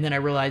 And then I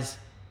realized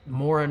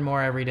more and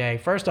more every day.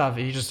 First off,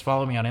 if you just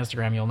follow me on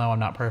Instagram, you'll know I'm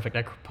not perfect.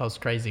 I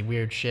post crazy,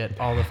 weird shit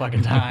all the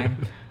fucking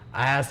time.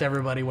 I asked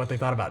everybody what they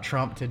thought about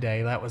Trump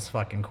today. That was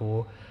fucking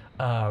cool.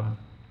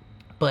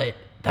 But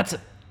that's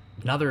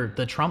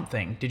the Trump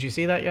thing. Did you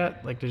see that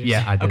yet? Like, did you?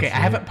 Yeah, see? I did. Okay, see I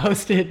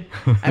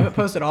haven't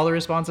posted all the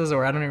responses,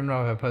 or I don't even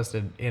know if I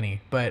posted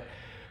any. But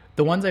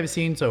the ones I've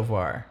seen so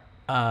far,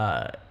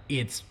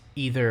 it's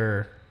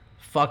either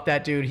fuck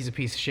that dude, he's a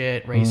piece of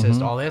shit,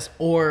 racist, all this,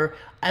 or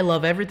I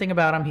love everything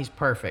about him, he's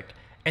perfect.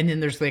 And then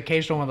there's the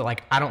occasional one that,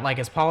 like, I don't like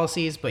his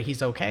policies, but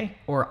he's okay,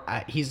 or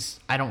I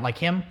don't like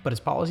him, but his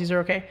policies are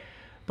okay.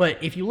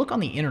 But if you look on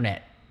the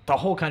internet, the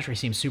whole country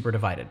seems super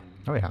divided.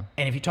 Oh yeah.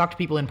 And if you talk to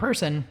people in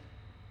person,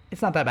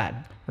 it's not that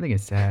bad. I think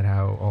it's sad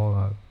how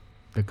all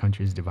the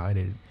country is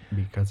divided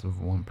because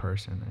of one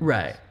person.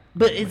 Right.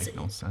 But Makes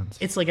no sense.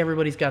 it's like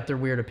everybody's got their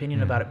weird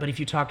opinion about it. But if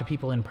you talk to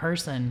people in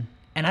person,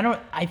 and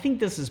I think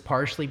this is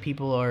partially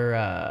people are,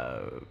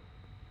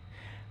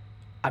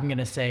 I'm going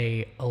to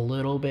say a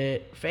little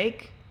bit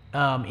fake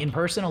in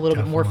person, a little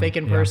bit more fake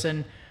in Definitely, yeah.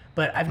 person.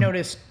 but I've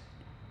noticed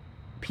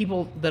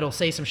people that'll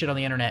say some shit on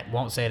the internet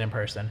won't say it in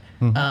person.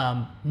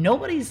 I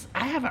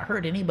haven't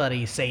heard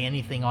anybody say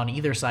anything on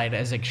either side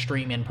as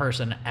extreme in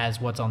person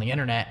as what's on the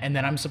internet. And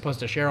then I'm supposed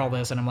to share all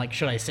this, and I'm like,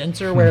 should I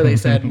censor where they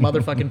said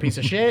motherfucking piece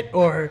of shit,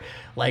 or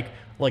like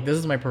this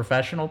is my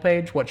professional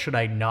page? What should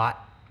I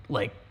not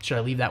like? Should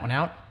I leave that one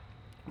out?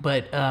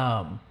 But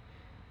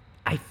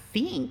I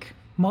think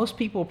most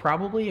people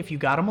probably, if you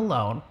got them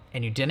alone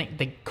and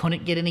they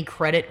couldn't get any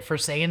credit for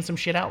saying some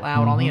shit out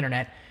loud on the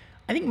internet,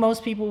 I think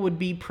most people would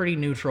be pretty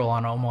neutral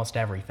on almost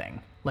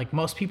everything. Like,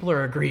 most people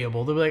are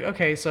agreeable. They'll be like,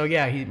 okay, so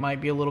yeah, he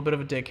might be a little bit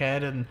of a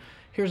dickhead, and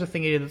here's a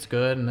thing he did that's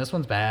good, and this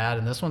one's bad,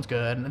 and this one's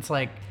good. And it's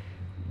like,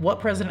 what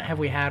president have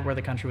we had where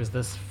the country was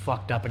this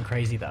fucked up and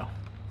crazy, though?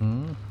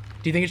 Do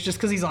you think it's just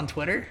because he's on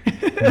Twitter?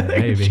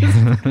 Maybe.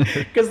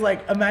 Because,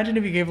 like, imagine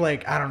if you gave,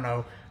 like, I don't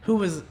know, who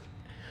was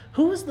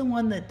the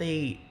one that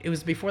it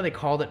was before they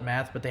called it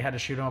meth, but they had to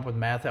shoot him up with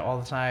meth all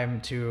the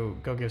time to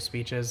go give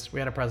speeches. We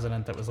had a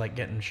president that was, like,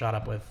 getting shot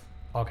up with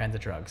all kinds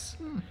of drugs.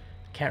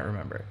 Can't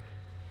remember.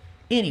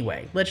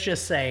 Anyway, let's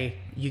just say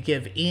you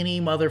give any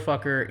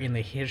motherfucker in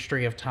the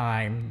history of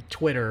time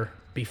Twitter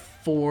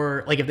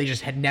before, like, if they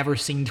just had never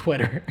seen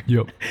Twitter,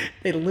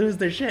 they'd lose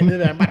their shit.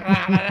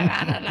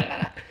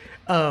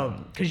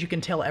 Because you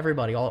can tell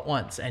everybody all at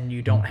once, and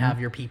you don't have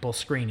your people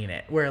screening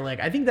it. Where, like,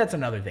 I think that's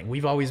another thing.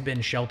 We've always been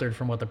sheltered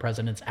from what the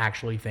presidents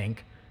actually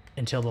think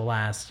until the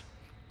last.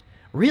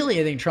 Really,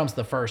 I think Trump's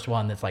the first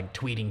one that's, like,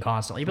 tweeting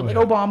constantly. But,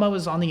 Obama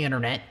was on the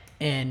internet,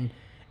 and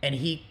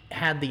he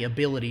had the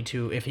ability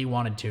to, if he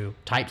wanted to,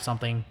 type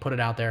something, put it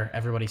out there,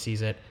 everybody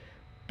sees it.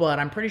 But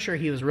I'm pretty sure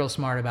he was real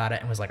smart about it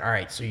and was like, all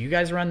right, so you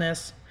guys run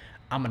this.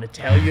 I'm going to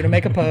tell you to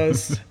make a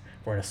post.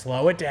 We're going to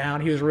slow it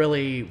down. He was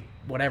really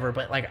whatever.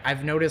 But, like,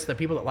 I've noticed that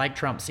people that like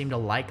Trump seem to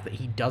like that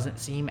he doesn't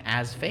seem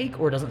as fake,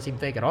 or doesn't seem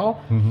fake at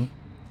all.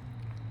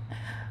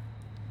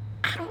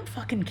 I don't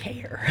fucking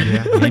care.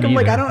 Yeah, like, I'm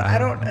like,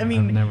 I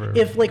mean,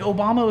 if, like,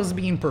 Obama was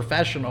being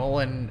professional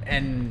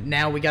and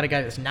now we got a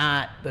guy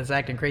that's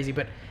acting crazy,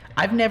 but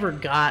I've never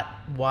got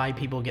why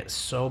people get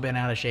so bent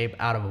out of shape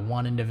out of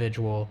one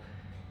individual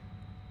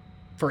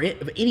for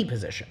any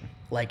position.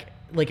 Like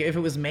if it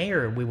was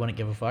mayor, we wouldn't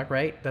give a fuck,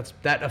 right?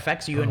 That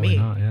affects you and me.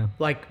 Not, yeah.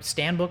 Like,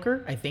 Stan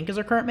Booker, I think, is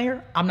our current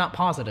mayor. I'm not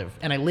positive,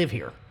 and I live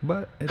here.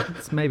 But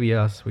it's maybe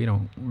us. We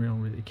don't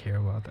really care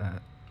about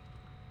that.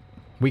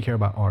 We care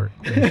about art.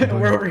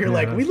 We're over here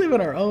like, we live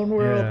in our own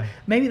world. Yeah.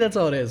 Maybe that's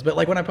all it is. But,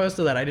 like, when I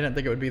posted that, I didn't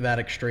think it would be that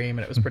extreme,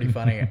 and it was pretty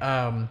funny.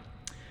 All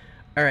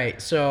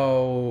right,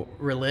 so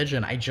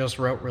religion. I just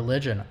wrote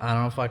religion. I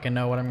don't fucking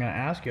know what I'm going to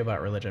ask you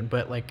about religion.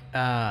 But, like,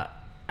 I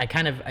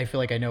feel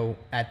like I know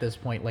at this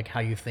point, like, how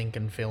you think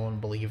and feel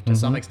and believe to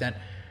some extent.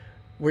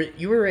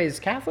 You were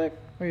raised Catholic?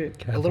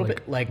 Catholic? A little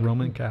bit? Like,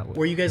 Roman Catholic.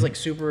 Were you guys, like,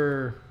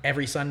 super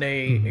every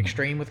Sunday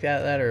extreme with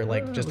that, or,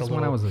 like, just a little?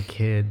 When I was a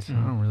kid, so I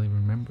don't really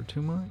remember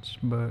too much,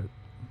 but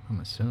I'm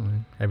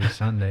assuming every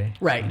Sunday.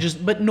 Right,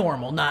 but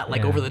normal, not,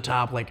 like, over the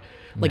top, like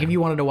if you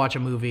wanted to watch a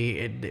movie,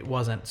 it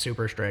wasn't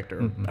super strict,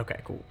 or okay,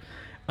 cool.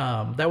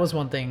 That was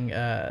one thing.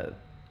 I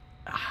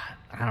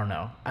don't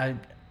know.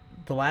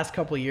 The last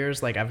couple of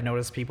years, like, I've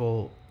noticed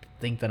people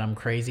think that I'm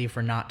crazy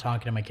for not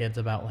talking to my kids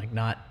about, like,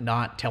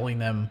 not telling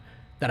them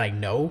that I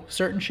know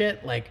certain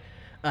shit. Like,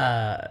 did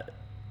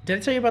I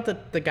tell you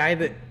about the guy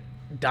that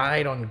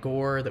died on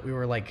Gore, that we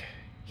were like,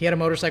 he had a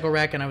motorcycle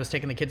wreck and I was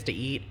taking the kids to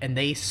eat, and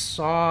they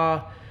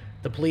saw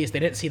the police. They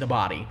didn't see the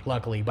body,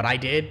 luckily, but I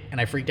did, and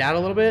I freaked out a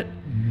little bit.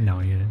 No,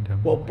 you didn't tell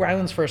me. Well,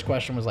 Brylan's first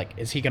question was like,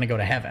 is he going to go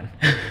to heaven?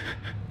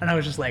 And I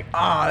was just like,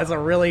 oh, that's a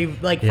really,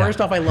 like,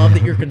 first off, I love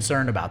that you're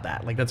concerned about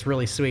that. Like, that's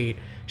really sweet.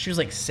 She was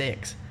like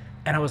 6.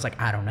 And I was like,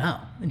 I don't know.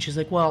 And she's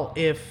like, well,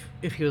 if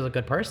he was a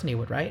good person, he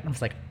would, right? And I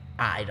was like,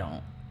 I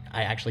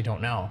actually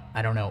don't know.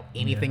 I don't know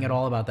anything at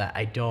all about that.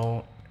 I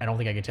don't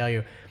think I could tell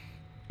you.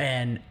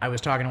 And I was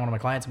talking to one of my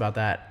clients about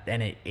that,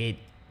 and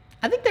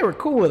I think they were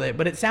cool with it,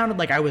 but it sounded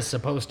like I was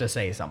supposed to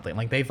say something.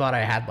 Like, they thought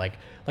I had, like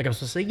I was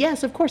supposed to say,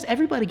 yes, of course,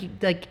 everybody,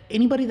 like,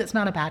 anybody that's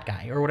not a bad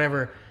guy or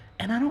whatever.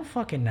 And I don't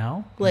fucking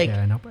know. Like,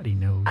 yeah, nobody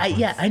knows.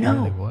 I know.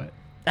 Really what?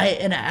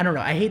 I don't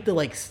know. I hate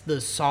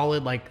the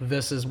solid, like,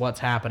 this is what's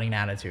happening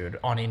attitude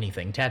on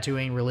anything.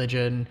 Tattooing,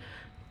 religion,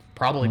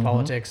 probably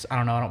politics. I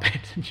don't know. I don't pay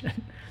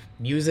attention.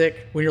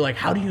 Music. When you're like,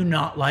 how do you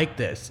not like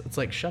this? It's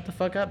like, shut the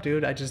fuck up,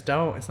 dude. I just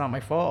don't. It's not my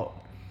fault.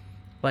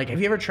 Like, have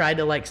you ever tried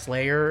to like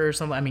Slayer or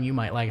something? I mean, you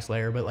might like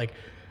Slayer, but like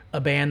a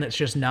band that's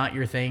just not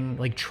your thing,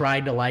 like,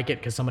 tried to like it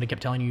because somebody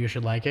kept telling you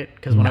should like it.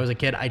 Because when I was a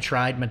kid, I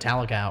tried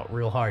Metallica out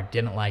real hard.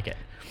 Didn't like it.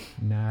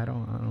 Nah, I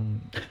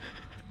don't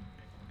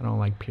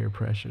like peer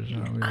pressure. So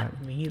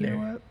Me either. You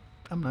know what?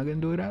 I'm not gonna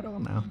do it at all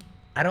now.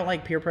 I don't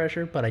like peer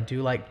pressure, but I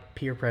do like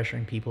peer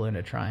pressuring people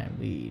into trying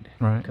weed.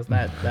 Right. Because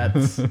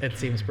that's it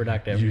seems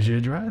productive. You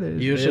should try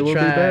this. You should it will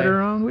try, be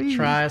better on weed.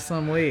 Try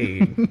some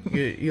weed.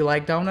 you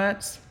like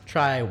donuts?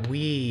 Try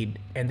weed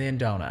and then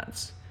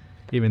donuts.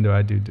 Even though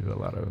I do a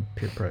lot of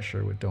peer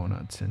pressure with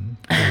donuts and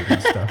food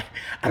and stuff.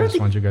 I just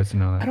want you guys to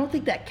know that. I don't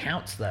think that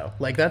counts though.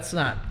 Like that's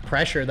not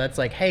pressure. That's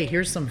like, hey,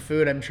 here's some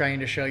food. I'm trying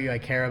to show you I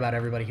care about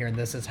everybody here, and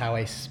this is how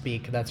I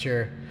speak. That's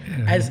your,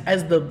 as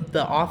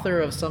the author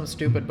of some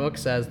stupid book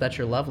says, that's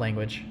your love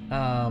language.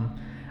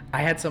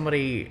 I had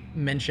somebody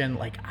mention,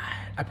 like,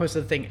 I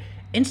posted the thing.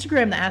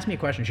 Instagram that asked me a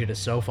question shit is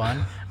so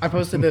fun. I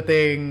posted the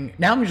thing.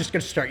 Now I'm just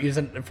going to start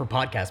using it for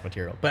podcast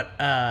material. But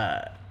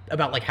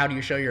about like how do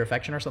you show your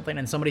affection or something.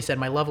 And somebody said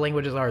my love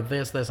languages are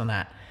this, this, and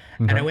that.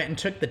 Okay. And I went and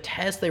took the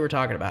test they were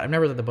talking about. I've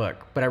never read the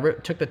book, but I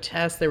took the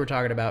test they were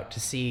talking about to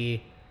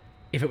see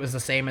if it was the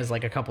same as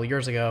like a couple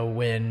years ago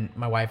when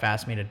my wife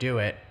asked me to do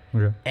it.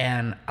 Okay.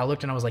 And I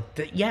looked and I was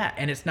like, yeah,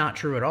 and it's not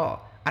true at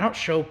all. I don't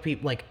show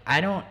people, like,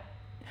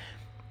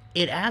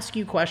 it asks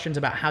you questions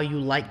about how you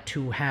like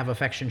to have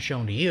affection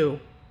shown to you,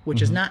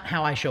 which is not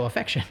how I show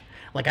affection.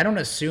 Like, I don't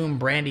assume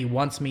Brandy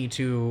wants me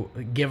to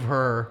give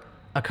her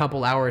a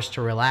couple hours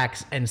to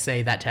relax and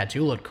say that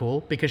tattoo looked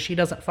cool, because she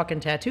doesn't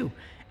fucking tattoo.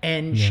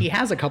 And she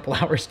has a couple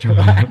hours to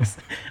relax.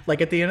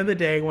 Like, at the end of the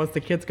day, once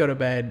the kids go to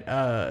bed,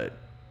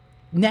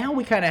 now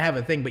we kind of have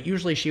a thing, but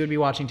usually she would be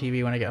watching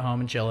TV when I get home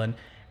and chilling,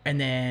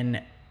 and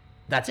then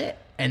that's it.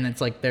 And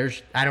it's like,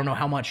 I don't know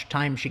how much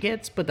time she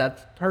gets, but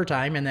that's her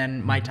time. And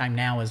then my time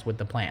now is with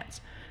the plants.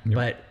 Yep.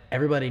 But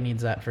everybody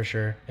needs that for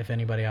sure. If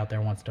anybody out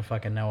there wants to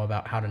fucking know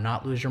about how to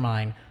not lose your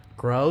mind,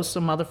 grow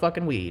some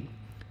motherfucking weed,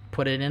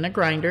 put it in a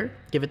grinder,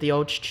 give it the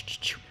old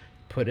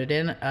put it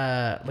in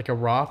like a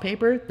raw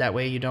paper. That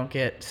way you don't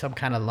get some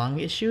kind of lung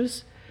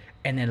issues.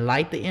 And then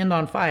light the end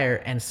on fire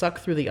and suck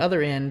through the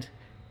other end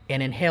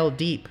and inhale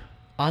deep,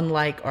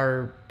 unlike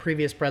our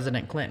previous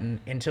President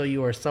Clinton, until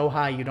you are so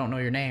high you don't know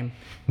your name.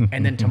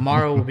 And then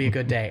tomorrow will be a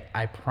good day.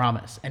 I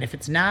promise. And if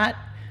it's not,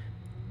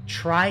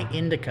 try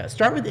indica.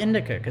 Start with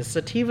indica, because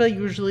sativa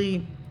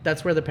usually,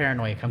 that's where the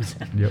paranoia comes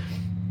in. Yep.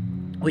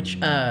 Which,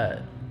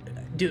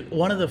 dude,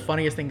 one of the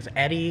funniest things,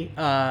 Eddie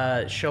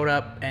showed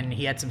up and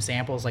he had some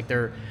samples. Like,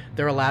 they're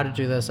allowed to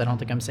do this. I don't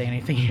think I'm saying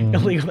anything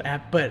illegal,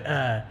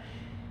 but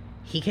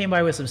he came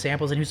by with some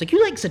samples and he was like,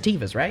 you like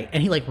sativas, right?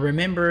 And he like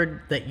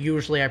remembered that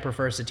usually I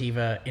prefer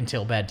sativa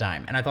until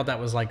bedtime. And I thought that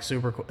was like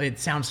super cool. It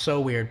sounds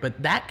so weird,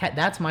 but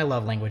that's my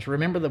love language.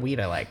 Remember the weed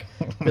I like.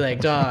 Be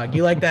like, dog,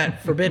 you like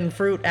that forbidden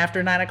fruit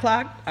after 9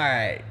 o'clock? All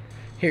right,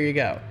 here you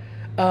go.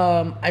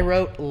 I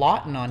wrote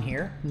Lawton on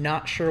here.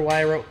 Not sure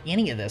why I wrote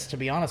any of this, to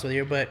be honest with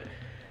you, but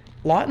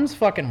Lawton's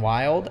fucking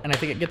wild, and I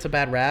think it gets a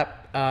bad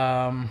rap.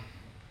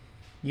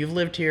 You've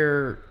lived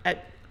here,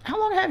 how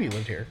long have you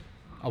lived here?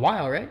 A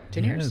while, right?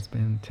 10 years? It's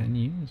been 10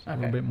 years. Okay. A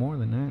little bit more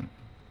than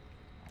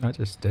that. I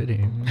just stayed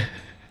here.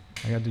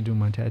 I got to do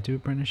my tattoo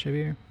apprenticeship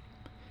here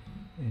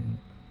and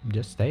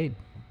just stayed.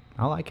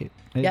 I like it.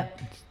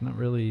 It's not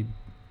really,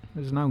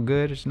 it's not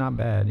good. It's not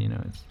bad. You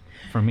know,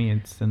 for me,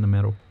 it's in the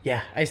middle.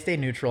 Yeah, I stay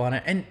neutral on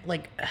it. And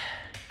like,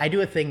 I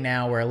do a thing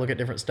now where I look at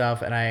different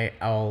stuff and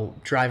I'll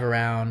drive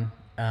around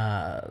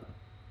and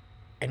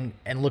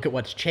look at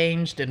what's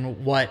changed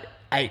and what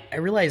I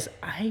realize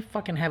I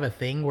fucking have a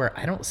thing where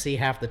I don't see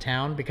half the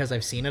town because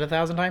I've seen it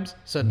 1,000 times,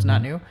 so it's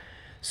not new.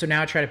 So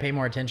now I try to pay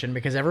more attention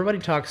because everybody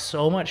talks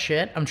so much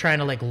shit. I'm trying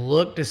to like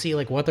look to see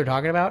like what they're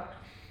talking about.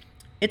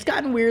 It's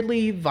gotten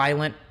weirdly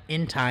violent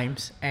in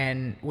times,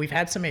 and we've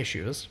had some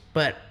issues,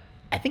 but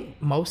I think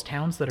most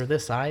towns that are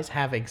this size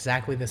have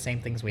exactly the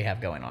same things we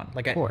have going on.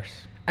 Like, of course.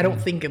 I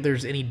don't think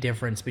there's any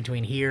difference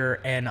between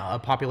here and a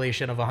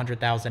population of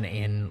 100,000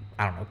 in,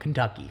 I don't know,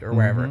 Kentucky or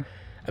wherever.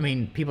 I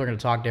mean, people are going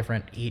to talk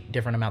different, eat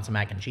different amounts of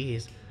mac and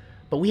cheese,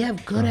 but we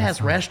have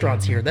good-ass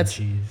restaurants here. That's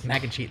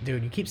mac and cheese.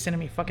 Dude, you keep sending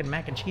me fucking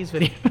mac and cheese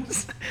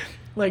videos.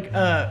 Like,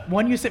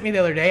 one you sent me the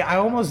other day, I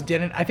almost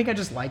didn't. I think I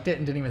just liked it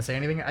and didn't even say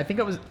anything. I think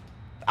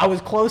I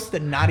was close to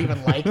not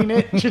even liking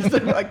it. Just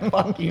to like,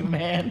 fuck you,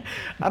 man.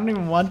 I don't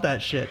even want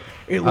that shit.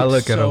 It looks I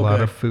look so at a lot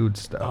good. of food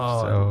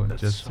stuff, so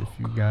just so if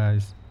you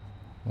guys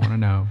want to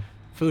know.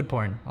 Food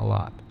porn. A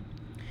lot.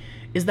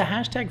 Is the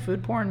hashtag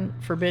food porn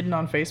forbidden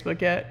on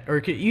Facebook yet? Or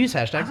can you use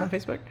hashtags on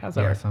Facebook? How's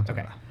that work?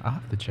 Okay. I'll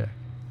have to check.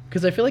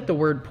 Because I feel like the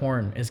word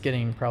porn is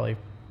getting probably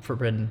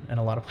forbidden in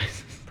a lot of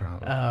places.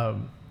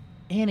 Probably.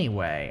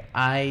 Anyway,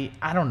 I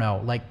don't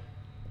know. Like,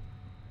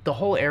 the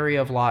whole area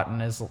of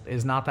Lawton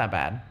is not that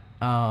bad.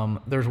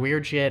 There's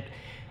weird shit.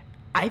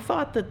 I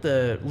thought that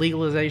the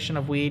legalization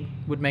of weed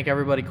would make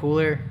everybody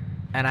cooler,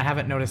 and I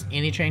haven't noticed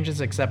any changes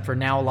except for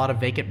now a lot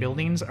of vacant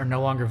buildings are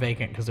no longer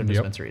vacant because they're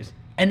dispensaries.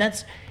 And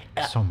that's...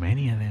 so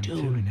many of them,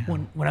 too,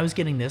 now. When I was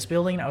getting this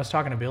building, I was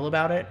talking to Bill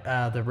about it,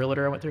 the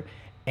realtor I went through,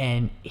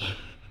 and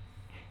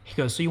he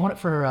goes, so you want it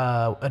for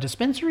a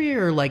dispensary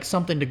or like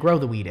something to grow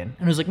the weed in?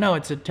 And I was like, no,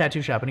 it's a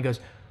tattoo shop. And he goes,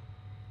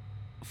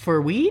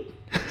 for weed?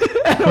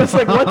 And I was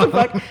like, what the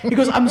fuck? He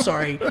goes, I'm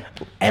sorry.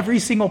 Every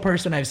single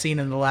person I've seen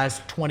in the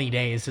last 20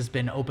 days has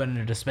been open in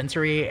a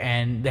dispensary,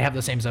 and they have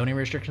the same zoning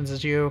restrictions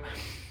as you.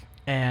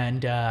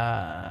 And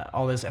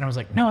all this, and I was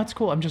like, no, it's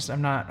cool.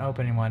 I'm not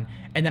opening one.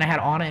 And then I had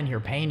Anna in here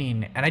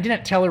painting, and I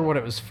didn't tell her what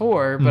it was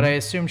for, but I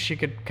assumed she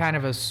could kind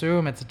of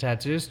assume it's a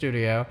tattoo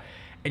studio,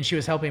 and she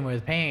was helping me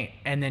with paint.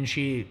 And then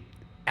she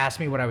asked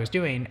me what I was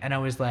doing, and I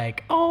was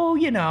like, oh,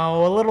 you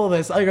know, a little of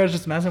this. Like, I was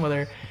just messing with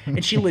her,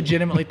 and she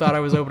legitimately thought I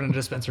was opening a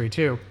dispensary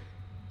too.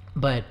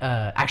 But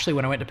actually,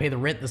 when I went to pay the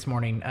rent this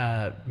morning,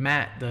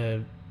 Matt,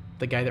 the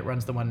guy that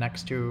runs the one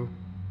next to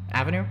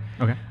Avenue,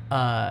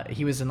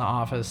 he was in the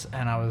office,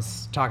 and I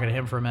was talking to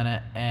him for a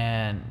minute,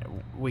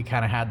 and we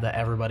kind of had the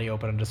everybody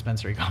open a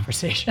dispensary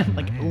conversation.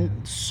 Like,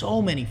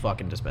 so many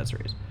fucking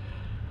dispensaries.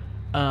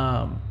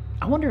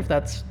 I wonder if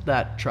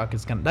that truck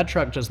is gonna. That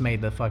truck just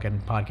made the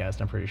fucking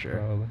podcast. I'm pretty sure.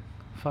 Probably.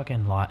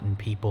 Fucking Lawton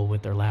people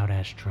with their loud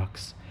ass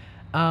trucks.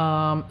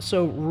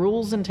 So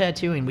rules and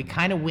tattooing. We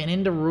kind of went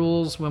into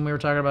rules when we were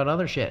talking about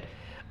other shit.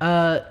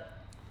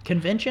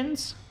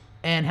 Conventions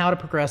and how to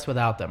progress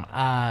without them.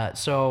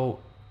 So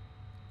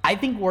I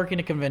think working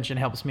a convention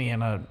helps me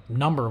in a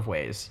number of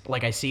ways.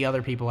 Like, I see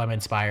other people, I'm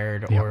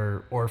inspired,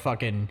 or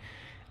fucking,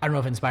 I don't know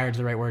if inspired is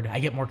the right word. I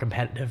get more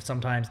competitive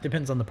sometimes.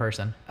 Depends on the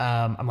person.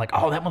 I'm like,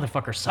 oh, that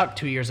motherfucker sucked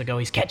 2 years ago.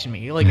 He's catching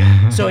me. Like,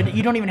 so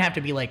you don't even have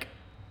to be like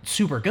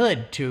super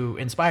good to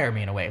inspire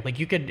me in a way. Like,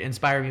 you could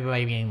inspire me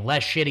by being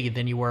less shitty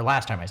than you were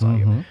last time I saw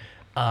you,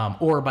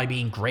 or by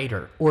being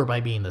greater, or by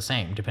being the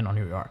same, depending on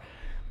who you are.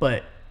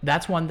 But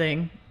that's one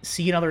thing.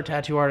 Seeing other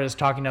tattoo artists,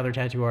 talking to other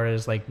tattoo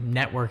artists, like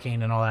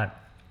networking and all that,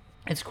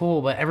 it's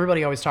cool. But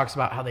everybody always talks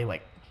about how they,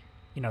 like,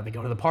 you know, they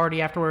go to the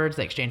party afterwards,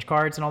 they exchange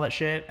cards and all that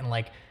shit, and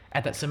like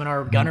at that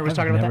seminar, Gunnar was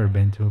talking about that. I've never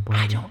been to a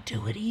party. I don't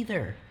do it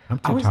either. I'm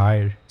too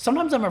tired.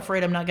 Sometimes I'm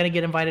afraid I'm not gonna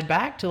get invited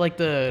back to like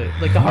the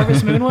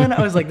Harvest Moon one.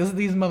 I was like,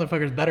 these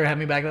motherfuckers better have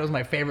me back. That was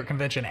my favorite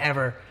convention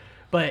ever.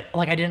 But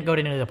like, I didn't go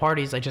to any of the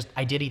parties.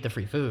 I did eat the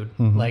free food.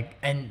 Like,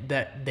 and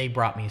that they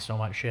brought me so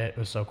much shit. It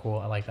was so cool.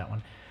 I like that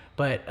one.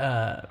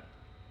 But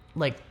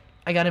like,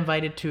 I got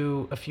invited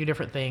to a few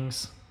different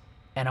things,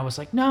 and I was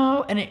like,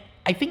 no. And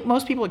I think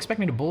most people expect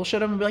me to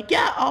bullshit them and be like,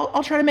 yeah,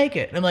 I'll try to make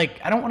it. And I'm like,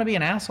 I don't want to be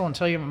an asshole and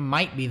tell you I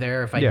might be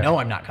there if I know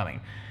I'm not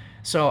coming.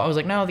 So I was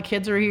like, no, the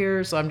kids are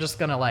here, so I'm just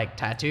gonna like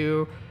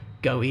tattoo,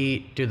 go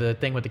eat, do the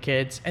thing with the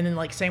kids, and then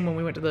like same when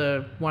we went to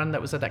the one that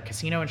was at that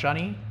casino in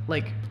Shawnee,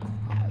 like,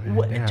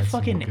 what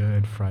fucking some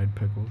good fried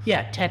pickles.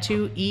 Yeah,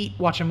 tattoo, eat,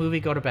 watch a movie,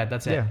 go to bed.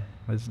 That's it.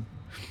 Yeah,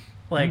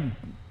 like,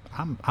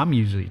 I'm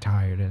usually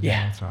tired,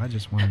 so I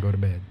just want to go to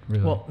bed.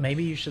 Really. Well,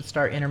 maybe you should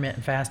start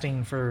intermittent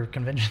fasting for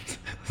conventions.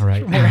 All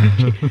right.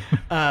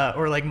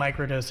 Or like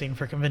microdosing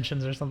for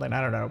conventions or something.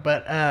 I don't know.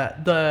 But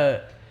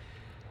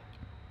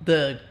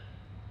the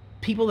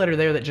people that are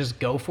there that just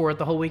go for it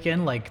the whole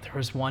weekend, like there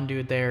was one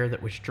dude there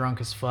that was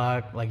drunk as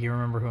fuck. Like, you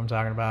remember who I'm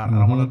talking about. I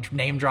don't want to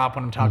name drop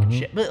when I'm talking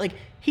shit. But like,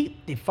 he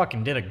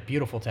fucking did a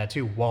beautiful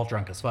tattoo while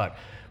drunk as fuck.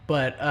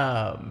 But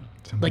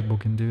some like, people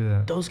can do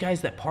that. Those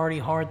guys that party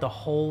hard the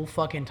whole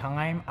fucking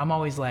time, I'm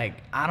always like,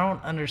 I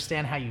don't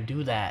understand how you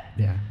do that.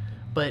 Yeah.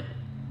 But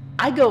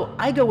I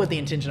go with the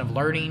intention of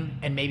learning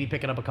and maybe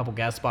picking up a couple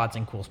guest spots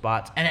in cool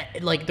spots. And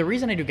like, the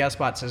reason I do guest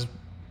spots has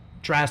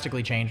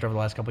drastically changed over the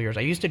last couple of years.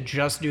 I used to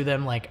just do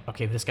them like,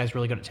 okay, this guy's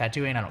really good at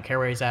tattooing. I don't care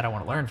where he's at. I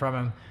want to learn from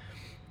him.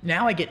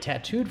 Now I get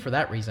tattooed for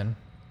that reason,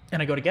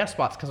 and I go to guest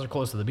spots because they're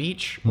close to the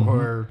beach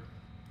or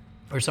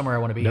somewhere I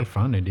want to be. They're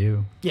fun to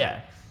do.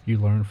 Yeah. You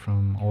learn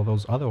from all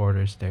those other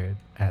artists there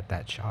at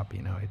that shop.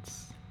 You know,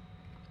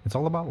 it's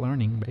all about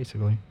learning,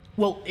 basically.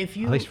 Well, at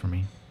least for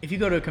me. If you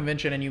go to a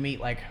convention and you meet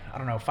like, I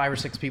don't know, 5 or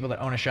 6 people that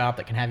own a shop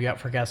that can have you out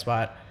for a guest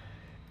spot,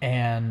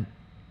 and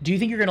do you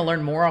think you're going to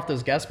learn more off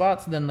those guest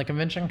spots than the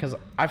convention? Because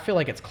I feel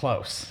like it's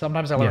close.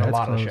 Sometimes I learn a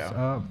lot of the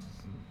show.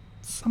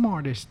 Some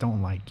artists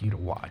don't like you to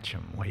watch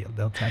them.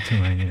 They'll tattoo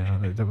on, you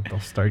know. They'll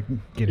start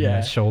getting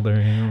that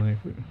shoulder. You know,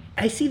 like.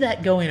 I see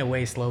that going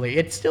away slowly.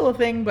 It's still a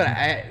thing, but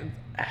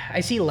I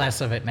see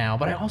less of it now.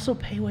 But I also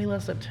pay way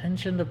less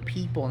attention to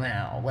people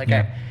now. Like,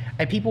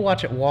 I people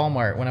watch at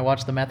Walmart when I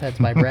watch the Meth Heads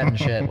buy bread and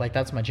shit. Like,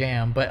 that's my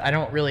jam. But I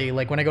don't really,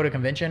 like, when I go to a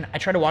convention, I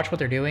try to watch what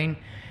they're doing.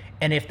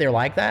 And if they're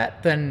like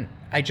that, then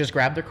I just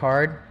grab their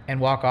card and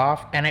walk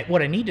off. And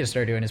what I need to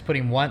start doing is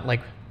putting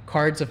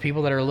cards of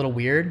people that are a little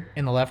weird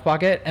in the left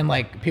pocket, and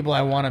like people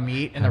I want to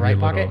meet in the right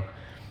pocket.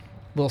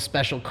 Little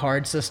special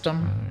card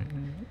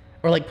system.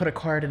 Or like put a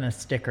card in a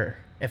sticker.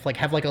 If like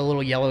have like a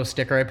little yellow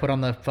sticker I put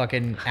on the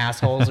fucking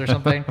assholes or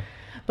something.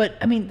 But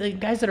I mean, the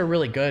guys that are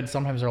really good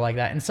sometimes are like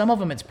that. And some of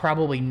them it's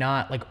probably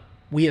not like,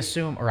 we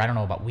assume, or I don't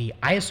know about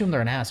I assume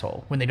they're an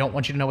asshole when they don't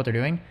want you to know what they're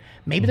doing.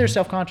 Maybe they're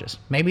self-conscious.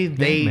 Maybe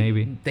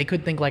they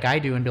could think like I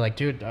do and be like,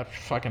 dude,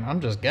 I'm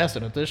just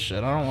guessing at this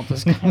shit. I don't want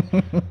this guy.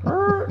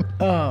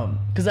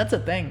 Because that's the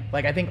thing.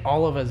 Like, I think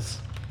all of us,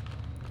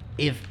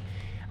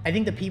 I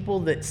think the people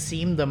that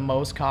seem the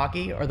most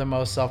cocky are the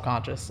most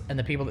self-conscious, and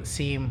the people that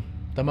seem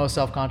the most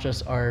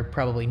self-conscious are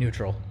probably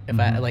neutral. If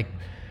I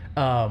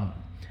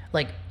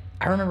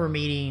remember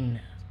meeting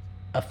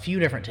a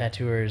few different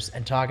tattooers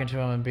and talking to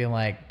him and being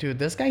like, dude,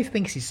 this guy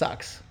thinks he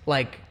sucks.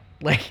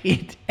 And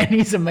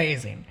he's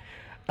amazing.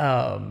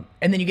 And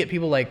then you get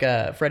people like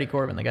Freddie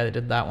Corbin, the guy that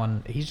did that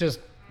one. He's just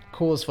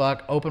cool as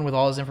fuck, open with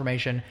all his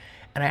information.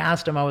 And I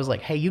asked him, I was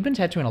like, hey, you've been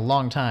tattooing a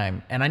long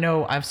time, and I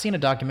know I've seen a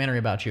documentary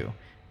about you,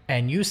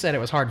 and you said it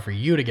was hard for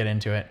you to get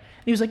into it.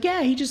 And he was like, yeah,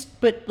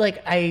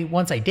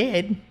 once I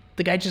did,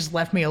 the guy just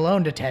left me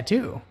alone to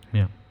tattoo.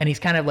 Yeah. And he's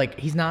kind of like,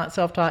 he's not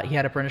self-taught. He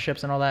had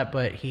apprenticeships and all that,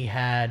 but he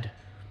had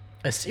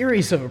a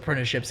series of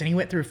apprenticeships, and he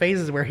went through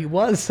phases where he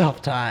was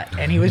self-taught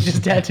and he was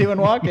just tattooing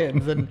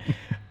walk-ins. And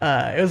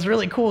it was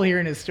really cool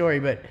hearing his story.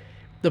 But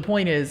the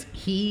point is,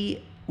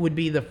 he would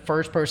be the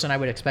first person I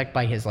would expect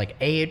by his like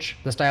age,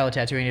 the style of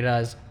tattooing he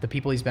does, the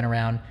people he's been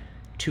around,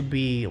 to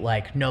be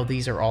like, no,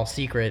 these are all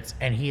secrets.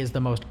 And he is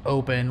the most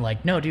open,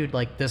 like, no, dude,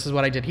 like, this is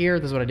what I did here.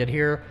 This is what I did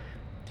here.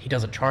 He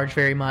doesn't charge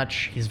very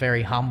much. He's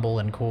very humble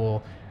and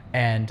cool.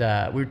 And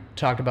we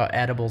talked about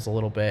edibles a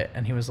little bit,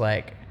 and he was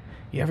like,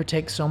 you ever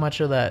take so much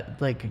of that,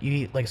 like you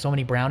eat like so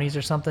many brownies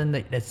or something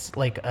that it's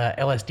like a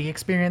LSD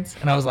experience?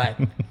 And I was like,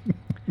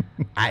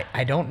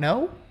 I don't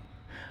know.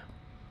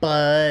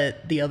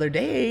 But the other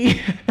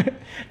day,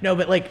 no,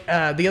 but like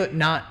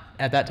not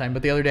at that time,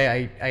 but the other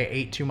day I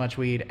ate too much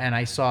weed, and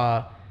I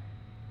saw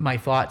my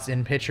thoughts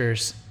in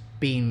pictures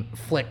being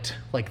flicked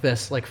like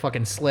this, like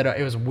fucking slid.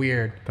 It was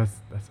weird. That's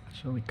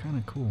actually kind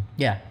of cool.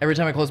 Yeah. Every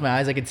time I closed my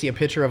eyes, I could see a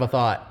picture of a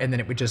thought, and then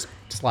it would just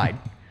slide.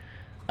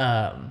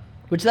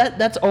 Which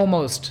that's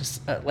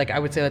almost like, I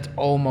would say that's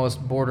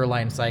almost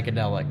borderline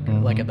psychedelic.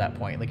 Mm-hmm. Like at that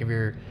point, like if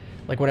you're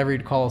like whatever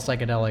you'd call a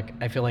psychedelic,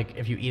 I feel like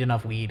if you eat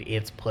enough weed,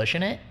 it's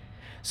pushing it.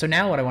 So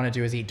now what I want to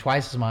do is eat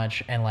twice as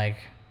much and like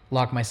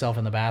lock myself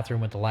in the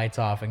bathroom with the lights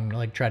off and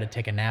like try to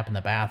take a nap in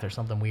the bath or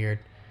something weird.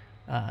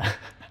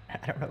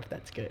 I don't know if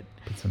that's good.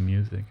 Put some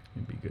music,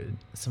 it'd be good.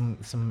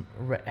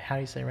 How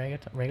do you say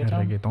reggaeton?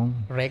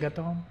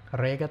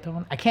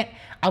 Reggaeton. I can't.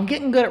 I'm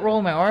getting good at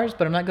rolling my R's,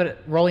 but I'm not good at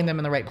rolling them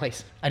in the right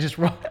place. I just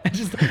roll. I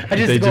just go where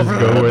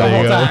the they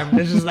whole go. time.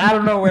 It's just, I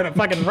don't know where to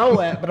fucking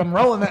roll at, but I'm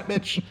rolling that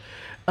bitch.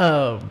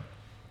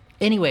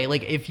 Anyway,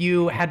 like if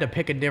you had to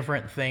pick a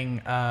different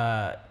thing,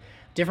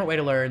 different way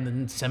to learn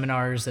than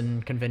seminars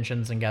and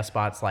conventions and guest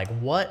spots, like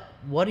what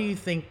do you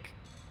think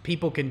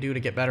people can do to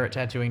get better at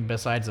tattooing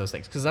besides those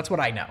things? Because that's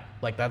what I know.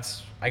 Like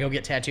I go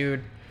get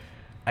tattooed,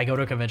 I go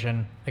to a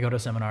convention, I go to a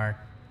seminar.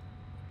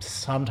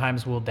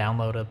 Sometimes we'll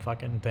download a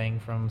fucking thing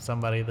from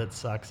somebody that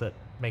sucks at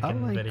making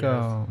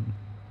videos.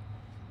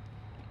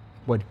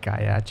 What Guy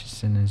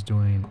Atchison is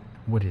doing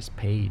with his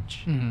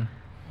page.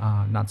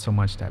 Mm-hmm. Not so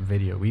much that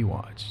video we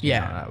watched.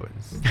 Yeah. That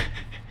was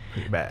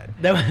pretty bad.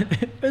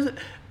 It was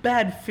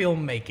bad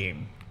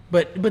filmmaking,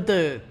 but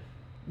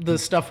the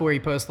stuff where he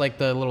posts like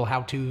the little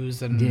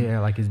how-tos and Yeah,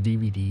 like his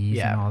DVDs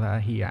Yeah. and all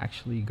that. He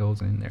actually goes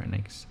in there and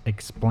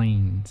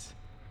explains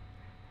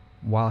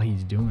while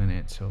he's doing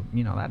it. So,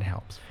 that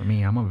helps. For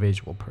me, I'm a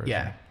visual person.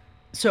 yeah.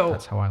 So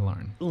That's how I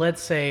learn.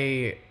 let's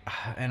say,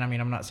 and I mean,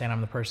 I'm not saying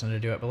I'm the person to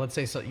do it, but let's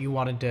say you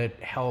wanted to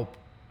help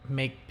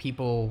make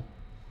people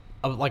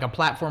like a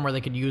platform where they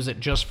could use it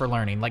just for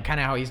learning, like kind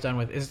of how he's done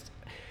with is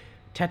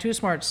Tattoo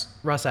Smart's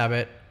Russ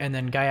Abbott, and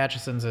then Guy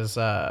Atchison's is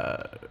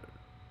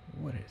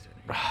What is it?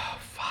 oh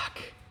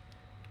fuck,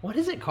 what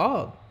is it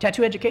called?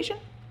 Tattoo Education?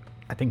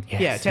 I think,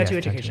 yes. Yeah, Tattoo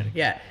yes, Education.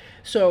 Yeah.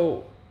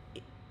 So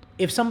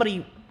if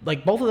somebody,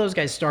 like both of those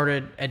guys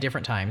started at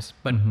different times,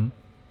 but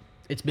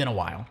it's been a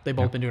while. They've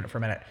both been doing it for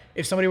a minute.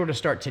 If somebody were to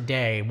start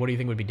today, what do you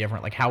think would be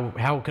different? Like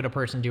how could a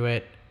person do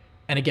it?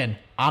 And again,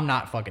 I'm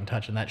not fucking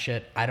touching that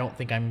shit. I don't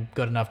think I'm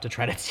good enough to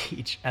try to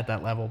teach at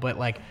that level. But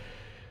like,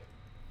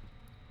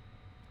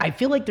 I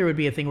feel like there would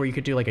be a thing where you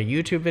could do like a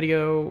YouTube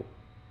video.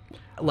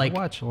 Like, I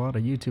watch a lot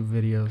of YouTube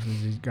videos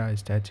of these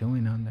guys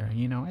tattooing on there.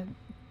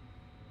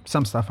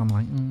 Some stuff I'm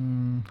like,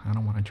 I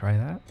don't want to try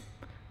that.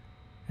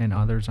 And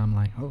others I'm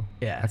like, oh,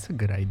 Yeah. that's a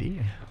good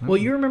idea. well,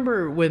 you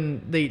remember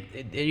when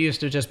it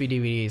used to just be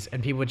DVDs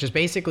and people would just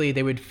basically,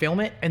 they would film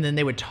it and then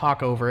they would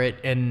talk over it.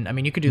 And I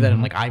mean, you could do that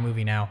in like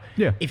iMovie now.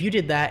 Yeah. If you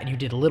did that and you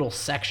did little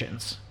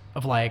sections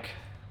of like,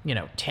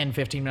 10,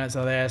 15 minutes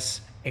of this,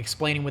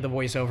 explaining with a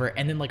voiceover,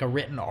 and then like a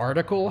written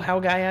article,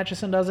 how Guy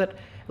Atchison does it,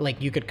 like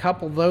you could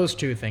couple those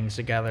two things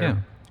together. Yeah.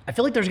 I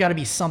feel like there's got to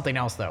be something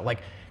else though.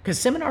 Like, because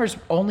seminars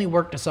only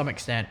work to some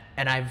extent.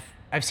 And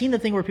I've seen the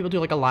thing where people do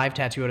like a live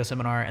tattoo at a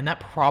seminar, and that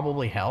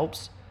probably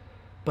helps.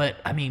 But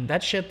I mean,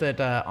 that shit that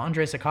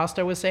Andres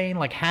Acosta was saying,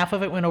 like half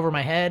of it went over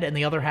my head, and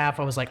the other half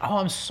I was like, oh,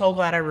 I'm so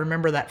glad I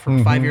remember that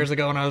from 5 years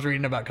ago when I was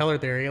reading about color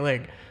theory.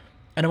 Like,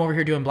 and I'm over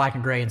here doing black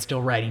and gray and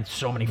still writing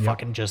so many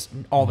fucking just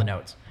all the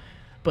notes.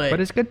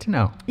 But it's good to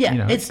know.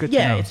 yeah, It's good to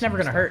know it's never some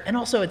gonna stuff. hurt. And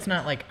also, it's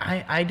not like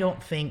I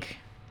don't think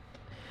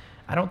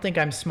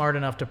I'm smart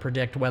enough to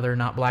predict whether or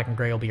not black and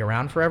gray will be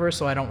around forever.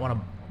 So I don't want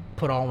to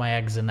put all my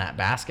eggs in that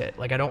basket.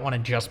 Like, I don't want to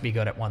just be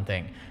good at one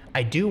thing.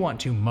 I do want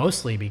to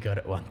mostly be good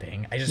at one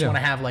thing. I just want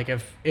to have like,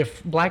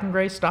 if black and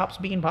gray stops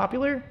being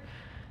popular,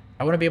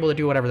 I want to be able to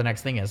do whatever the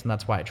next thing is, and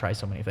that's why I try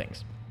so many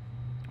things.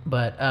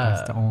 But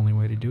That's the only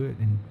way to do it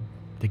and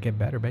to get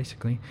better,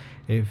 basically.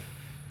 If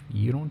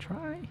you don't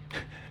try,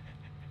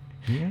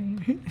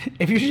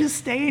 if you just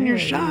stay in your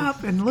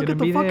shop and look at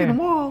the fucking there.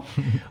 wall.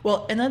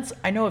 Well, and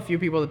I know a few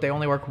people that they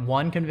only work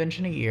one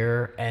convention a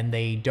year and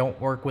they don't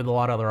work with a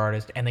lot of other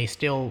artists and they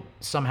still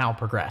somehow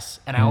progress.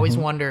 And I always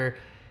wonder,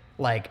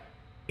 like,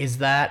 is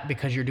that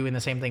because you're doing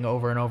the same thing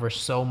over and over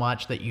so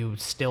much that you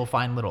still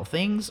find little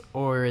things,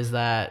 or is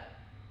that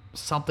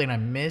something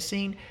I'm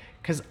missing?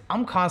 because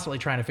I'm constantly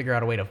trying to figure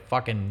out a way to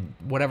fucking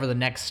whatever the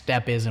next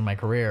step is in my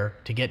career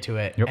to get to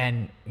it. Yep.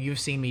 And you've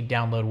seen me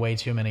download way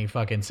too many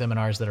fucking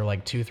seminars that are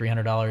like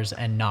 $200-$300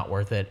 and not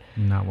worth it.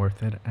 Not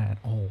worth it at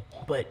all.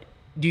 But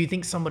do you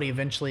think somebody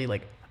eventually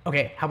like,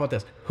 okay, how about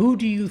this? Who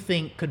do you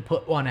think could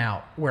put one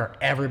out where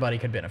everybody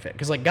could benefit?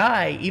 Because like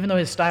Guy, even though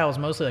his style is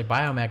mostly like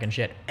biomech and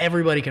shit,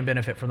 everybody can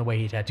benefit from the way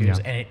he tattoos.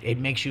 Yeah. And it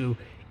makes you,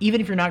 even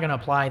if you're not going to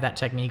apply that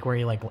technique where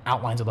he like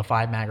outlines with a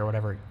 5-mag or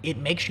whatever, it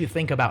makes you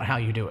think about how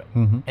you do it.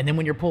 And then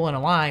when you're pulling a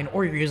line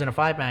or you're using a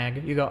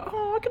 5-mag, you go,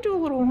 oh, I could do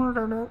a little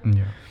harder.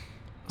 Yeah.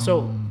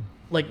 So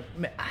like,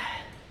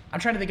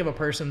 I'm trying to think of a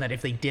person that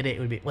if they did it, it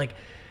would be like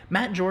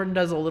Matt Jordan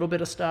does a little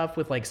bit of stuff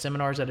with like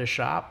seminars at his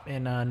shop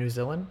in New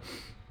Zealand.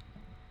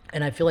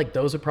 And I feel like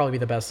those would probably be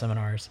the best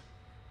seminars.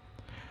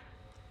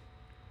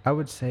 I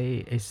would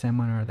say a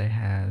seminar that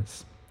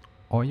has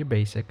all your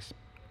basics,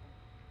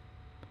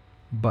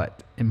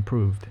 but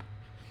improved.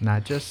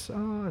 Not just,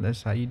 oh,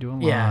 that's how you do a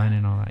line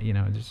and all that. You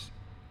know, just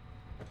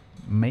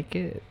make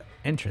it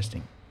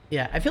interesting.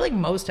 Yeah, I feel like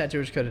most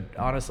tattooers could,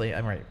 honestly,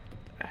 I'm right,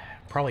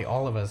 probably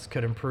all of us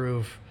could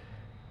improve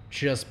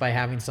just by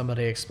having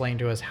somebody explain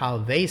to us how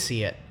they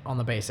see it on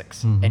the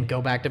basics and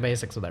go back to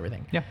basics with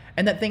everything. Yeah.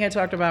 And that thing I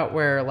talked about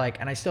where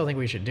like, and I still think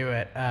we should do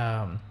it,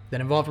 that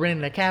involved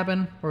renting a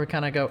cabin where we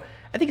kind of go,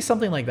 I think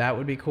something like that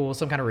would be cool.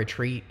 Some kind of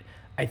retreat.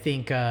 I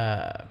think,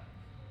 I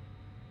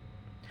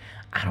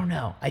don't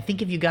know. I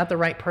think if you got the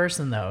right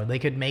person though, they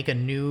could make a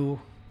new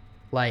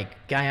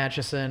like Guy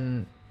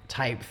Aitchison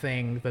type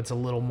thing that's a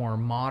little more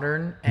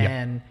modern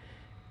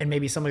and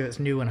maybe somebody that's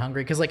new and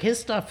hungry, because like his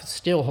stuff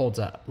still holds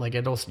up. Like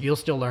you'll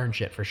still learn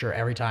shit for sure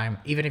every time.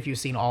 Even if you've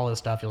seen all his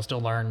stuff, you'll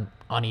still learn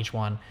on each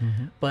one.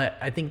 But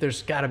I think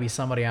there's got to be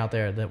somebody out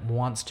there that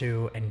wants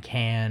to and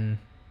can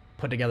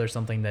put together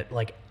something that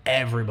like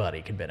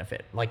everybody can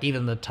benefit, like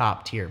even the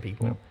top tier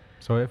people. Yep.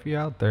 So if you're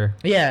out there,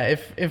 Yeah,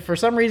 if for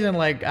some reason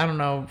like I don't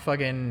know,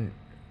 fucking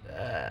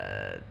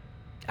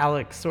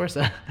Alex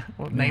Sorsa,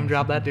 name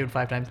drop that dude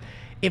 5 times.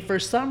 If for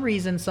some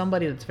reason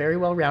somebody that's very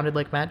well rounded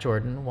like Matt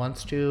Jordan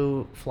wants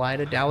to fly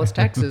to Dallas,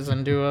 Texas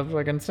and do a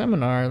fucking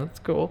seminar, that's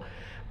cool.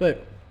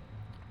 But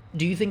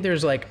do you think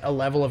there's like a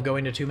level of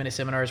going to too many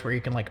seminars where you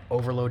can like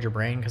overload your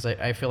brain? Because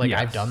I feel like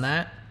I've Yes. done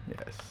that.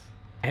 yes.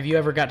 Have you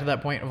ever got to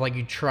that point of like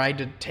you tried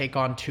to take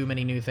on too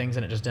many new things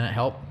and it just didn't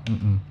help?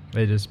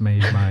 It just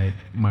made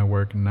my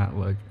work not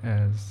look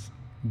as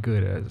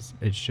good as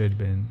it should have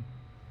been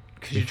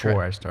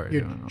before I started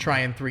You're doing it.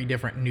 trying 3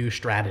 different new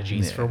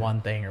strategies Yeah. for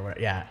one thing or what?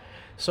 Yeah.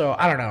 So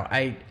I don't know.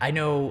 I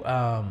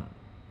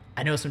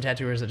know some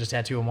tattooers that just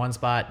tattoo in one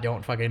spot,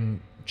 don't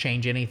fucking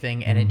change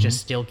anything, and it just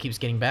still keeps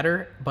getting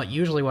better. But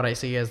usually what I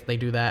see is they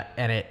do that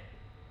and it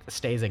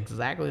stays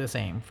exactly the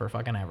same for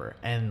fucking ever.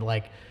 And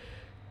like,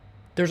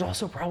 there's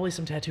also probably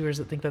some tattooers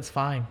that think that's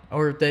fine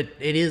or that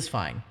it is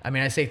fine. I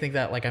mean, I say think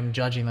that like I'm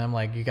judging them,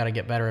 like you got to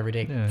get better every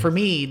day. Yeah. For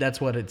me, that's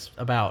what it's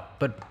about.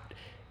 But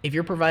if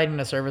you're providing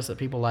a service that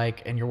people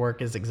like and your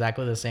work is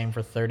exactly the same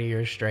for 30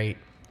 years straight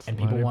and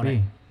let people it want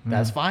it, be.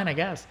 that's fine, I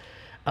guess.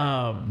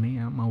 Me,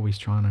 I'm always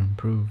trying to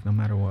improve no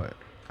matter what.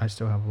 I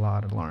still have a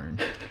lot to learn.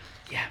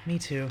 Yeah, me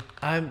too.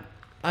 I'm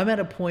at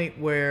a point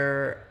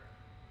where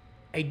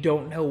I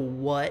don't know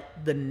what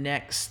the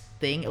next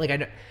thing, like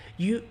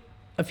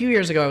a few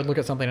years ago I would look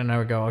at something and I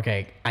would go,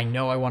 okay, I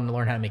know I want to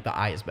learn how to make the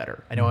eyes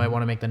better. I know I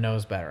want to make the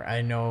nose better.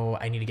 I know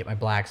I need to get my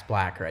blacks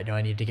blacker. I know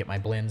I need to get my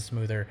blends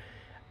smoother.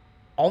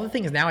 All the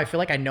things now, I feel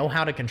like I know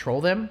how to control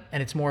them,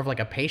 and it's more of like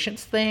a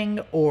patience thing,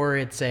 or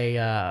it's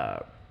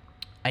a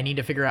I need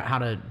to figure out how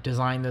to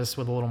design this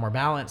with a little more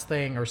balance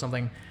thing or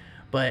something.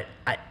 But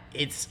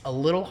it's a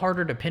little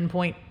harder to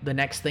pinpoint the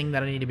next thing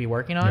that I need to be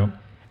working on.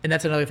 Yep. And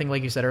that's another thing,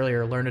 like you said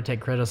earlier, learn to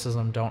take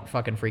criticism. Don't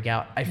fucking freak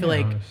out. I feel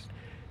Yeah, like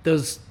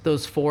it's-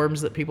 those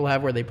forums that people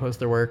have where they post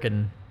their work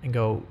and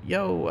go,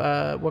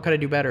 yo, what could I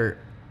do better?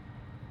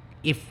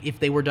 If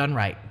they were done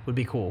right, would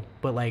be cool.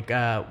 But like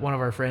one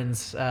of our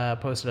friends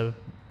posted a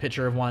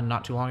picture of one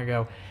not too long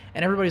ago,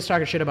 and everybody's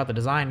talking shit about the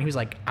design. He was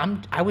like,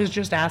 I was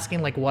just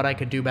asking like what I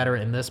could do better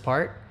in this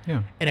part.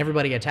 Yeah. And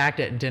everybody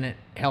attacked it and didn't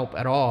help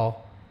at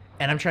all.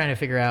 And I'm trying to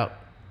figure out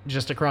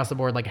just across the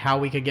board like how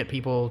we could get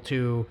people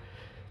to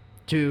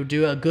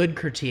do a good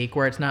critique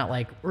where it's not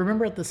like,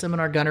 remember at the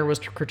seminar Gunnar was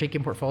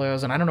critiquing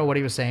portfolios and I don't know what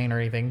he was saying or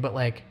anything, but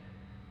like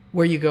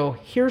where you go,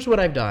 here's what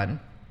I've done.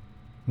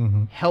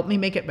 Help me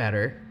make it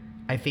better.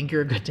 I think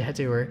you're a good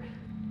tattooer.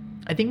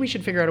 I think we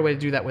should figure out a way to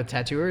do that with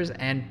tattooers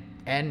and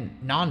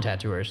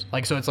non-tattooers.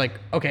 Like, so it's like,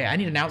 okay, I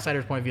need an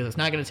outsider's point of view that's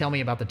not going to tell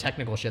me about the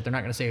technical shit. They're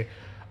not going to say,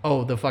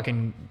 oh, the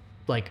fucking,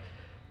 like,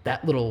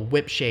 that little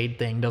whip shade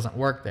thing doesn't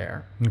work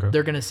there. Okay.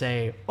 They're going to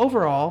say,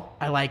 overall,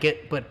 I like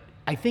it, but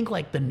I think,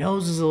 like, the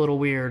nose is a little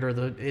weird or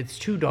it's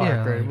too dark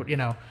Yeah, or, like- you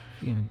know.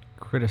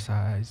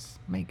 Criticize,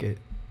 make it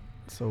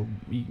so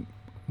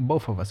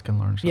both of us can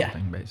learn something,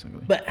 Yeah.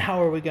 basically. But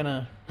how are we going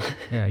to...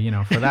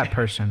 Yeah, for that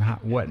person,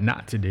 what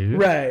not to do.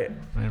 Right.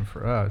 And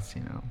for us,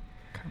 kind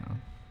of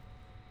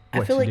I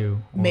what feel to like do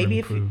or maybe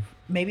improve.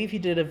 maybe if you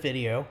did a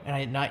video,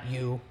 and not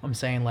you, I'm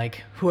saying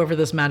like whoever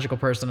this magical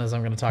person is,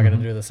 I'm going to talk into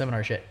do the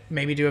seminar shit.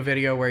 Maybe do a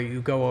video where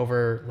you go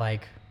over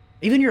like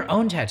even your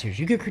own tattoos.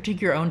 You could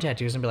critique your own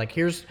tattoos and be like,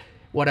 here's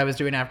what I was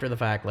doing after the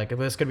fact. Like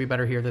this could be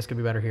better here. This could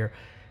be better here.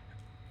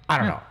 I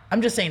don't know.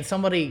 I'm just saying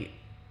somebody.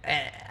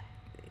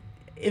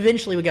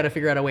 Eventually, we got to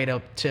figure out a way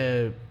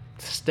to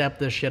step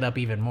this shit up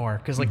even more.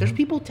 Because like, there's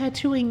people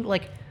tattooing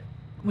like.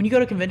 When you go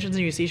to conventions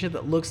and you see shit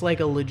that looks like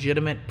a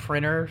legitimate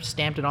printer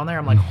stamped it on there,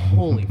 I'm like,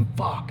 holy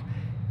fuck.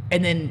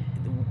 And then,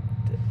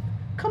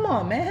 come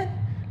on, man.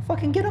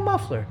 Fucking get a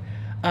muffler.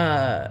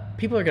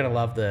 People are going to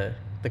love the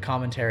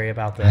commentary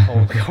about the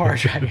whole car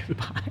driving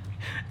by.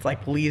 It's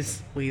like,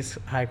 please,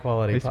 high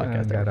quality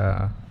podcast. Got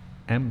a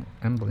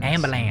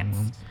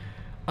ambulance.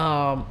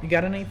 You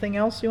got anything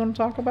else you want to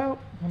talk about?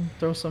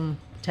 Throw some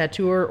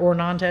tattooer or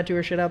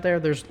non-tattooer shit out there?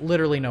 There's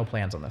literally no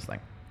plans on this thing.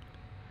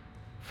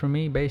 For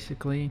me,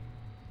 basically,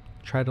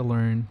 try to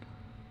learn.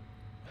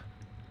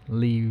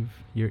 Leave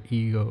your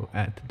ego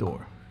at the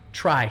door.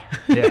 Try.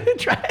 Yeah.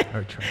 Try.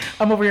 Or try.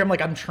 I'm over here. I'm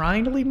like, I'm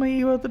trying to leave my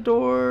ego at the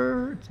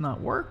door. It's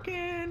not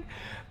working.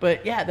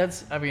 But yeah,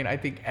 I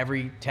think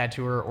every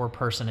tattooer or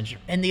person,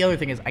 and the other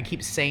thing is I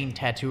keep saying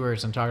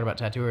tattooers and talking about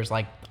tattooers,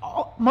 like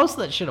most of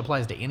that shit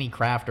applies to any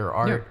craft or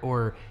art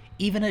or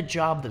even a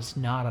job that's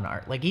not an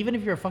art. Like even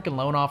if you're a fucking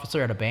loan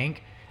officer at a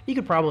bank, you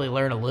could probably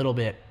learn a little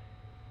bit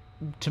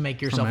to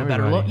make yourself a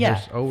better loan. Yeah.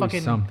 There's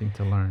always something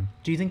to learn.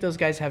 Do you think those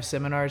guys have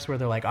seminars where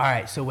they're like, all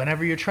right, so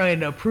whenever you're trying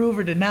to approve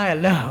or deny a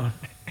loan,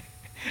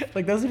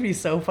 like those would be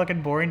so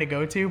fucking boring to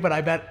go to, but I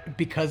bet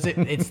because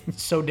it's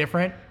so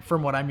different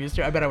from what I'm used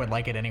to, I bet I would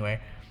like it anyway.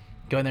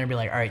 Go in there and be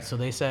like, all right, so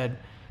they said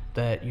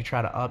that you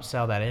try to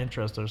upsell that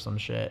interest or some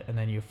shit, and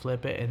then you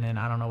flip it, and then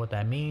I don't know what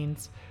that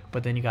means,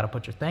 but then you got to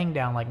put your thing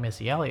down like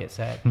Missy Elliott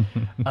said.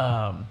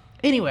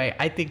 Anyway,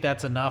 I think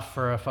that's enough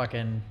for a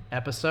fucking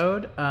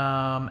episode.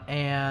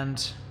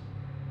 And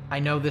I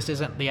know this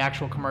isn't the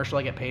actual commercial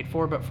I get paid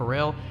for, but for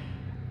real,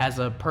 as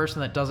a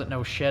person that doesn't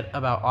know shit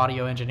about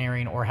audio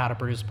engineering or how to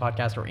produce a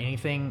podcast or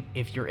anything,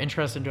 if you're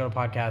interested in doing a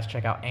podcast,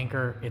 check out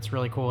Anchor. It's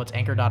really cool. It's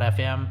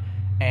anchor.fm.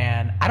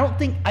 And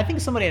I think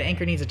somebody at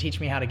Anchor needs to teach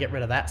me how to get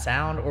rid of that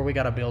sound, or we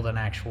got to build an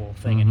actual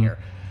thing in here.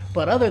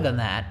 But other than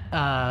that,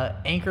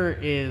 Anchor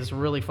is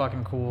really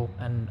fucking cool.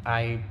 And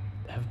I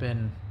have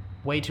been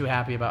way too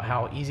happy about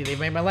how easy they've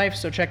made my life.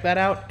 So check that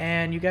out.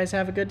 And you guys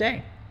have a good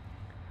day.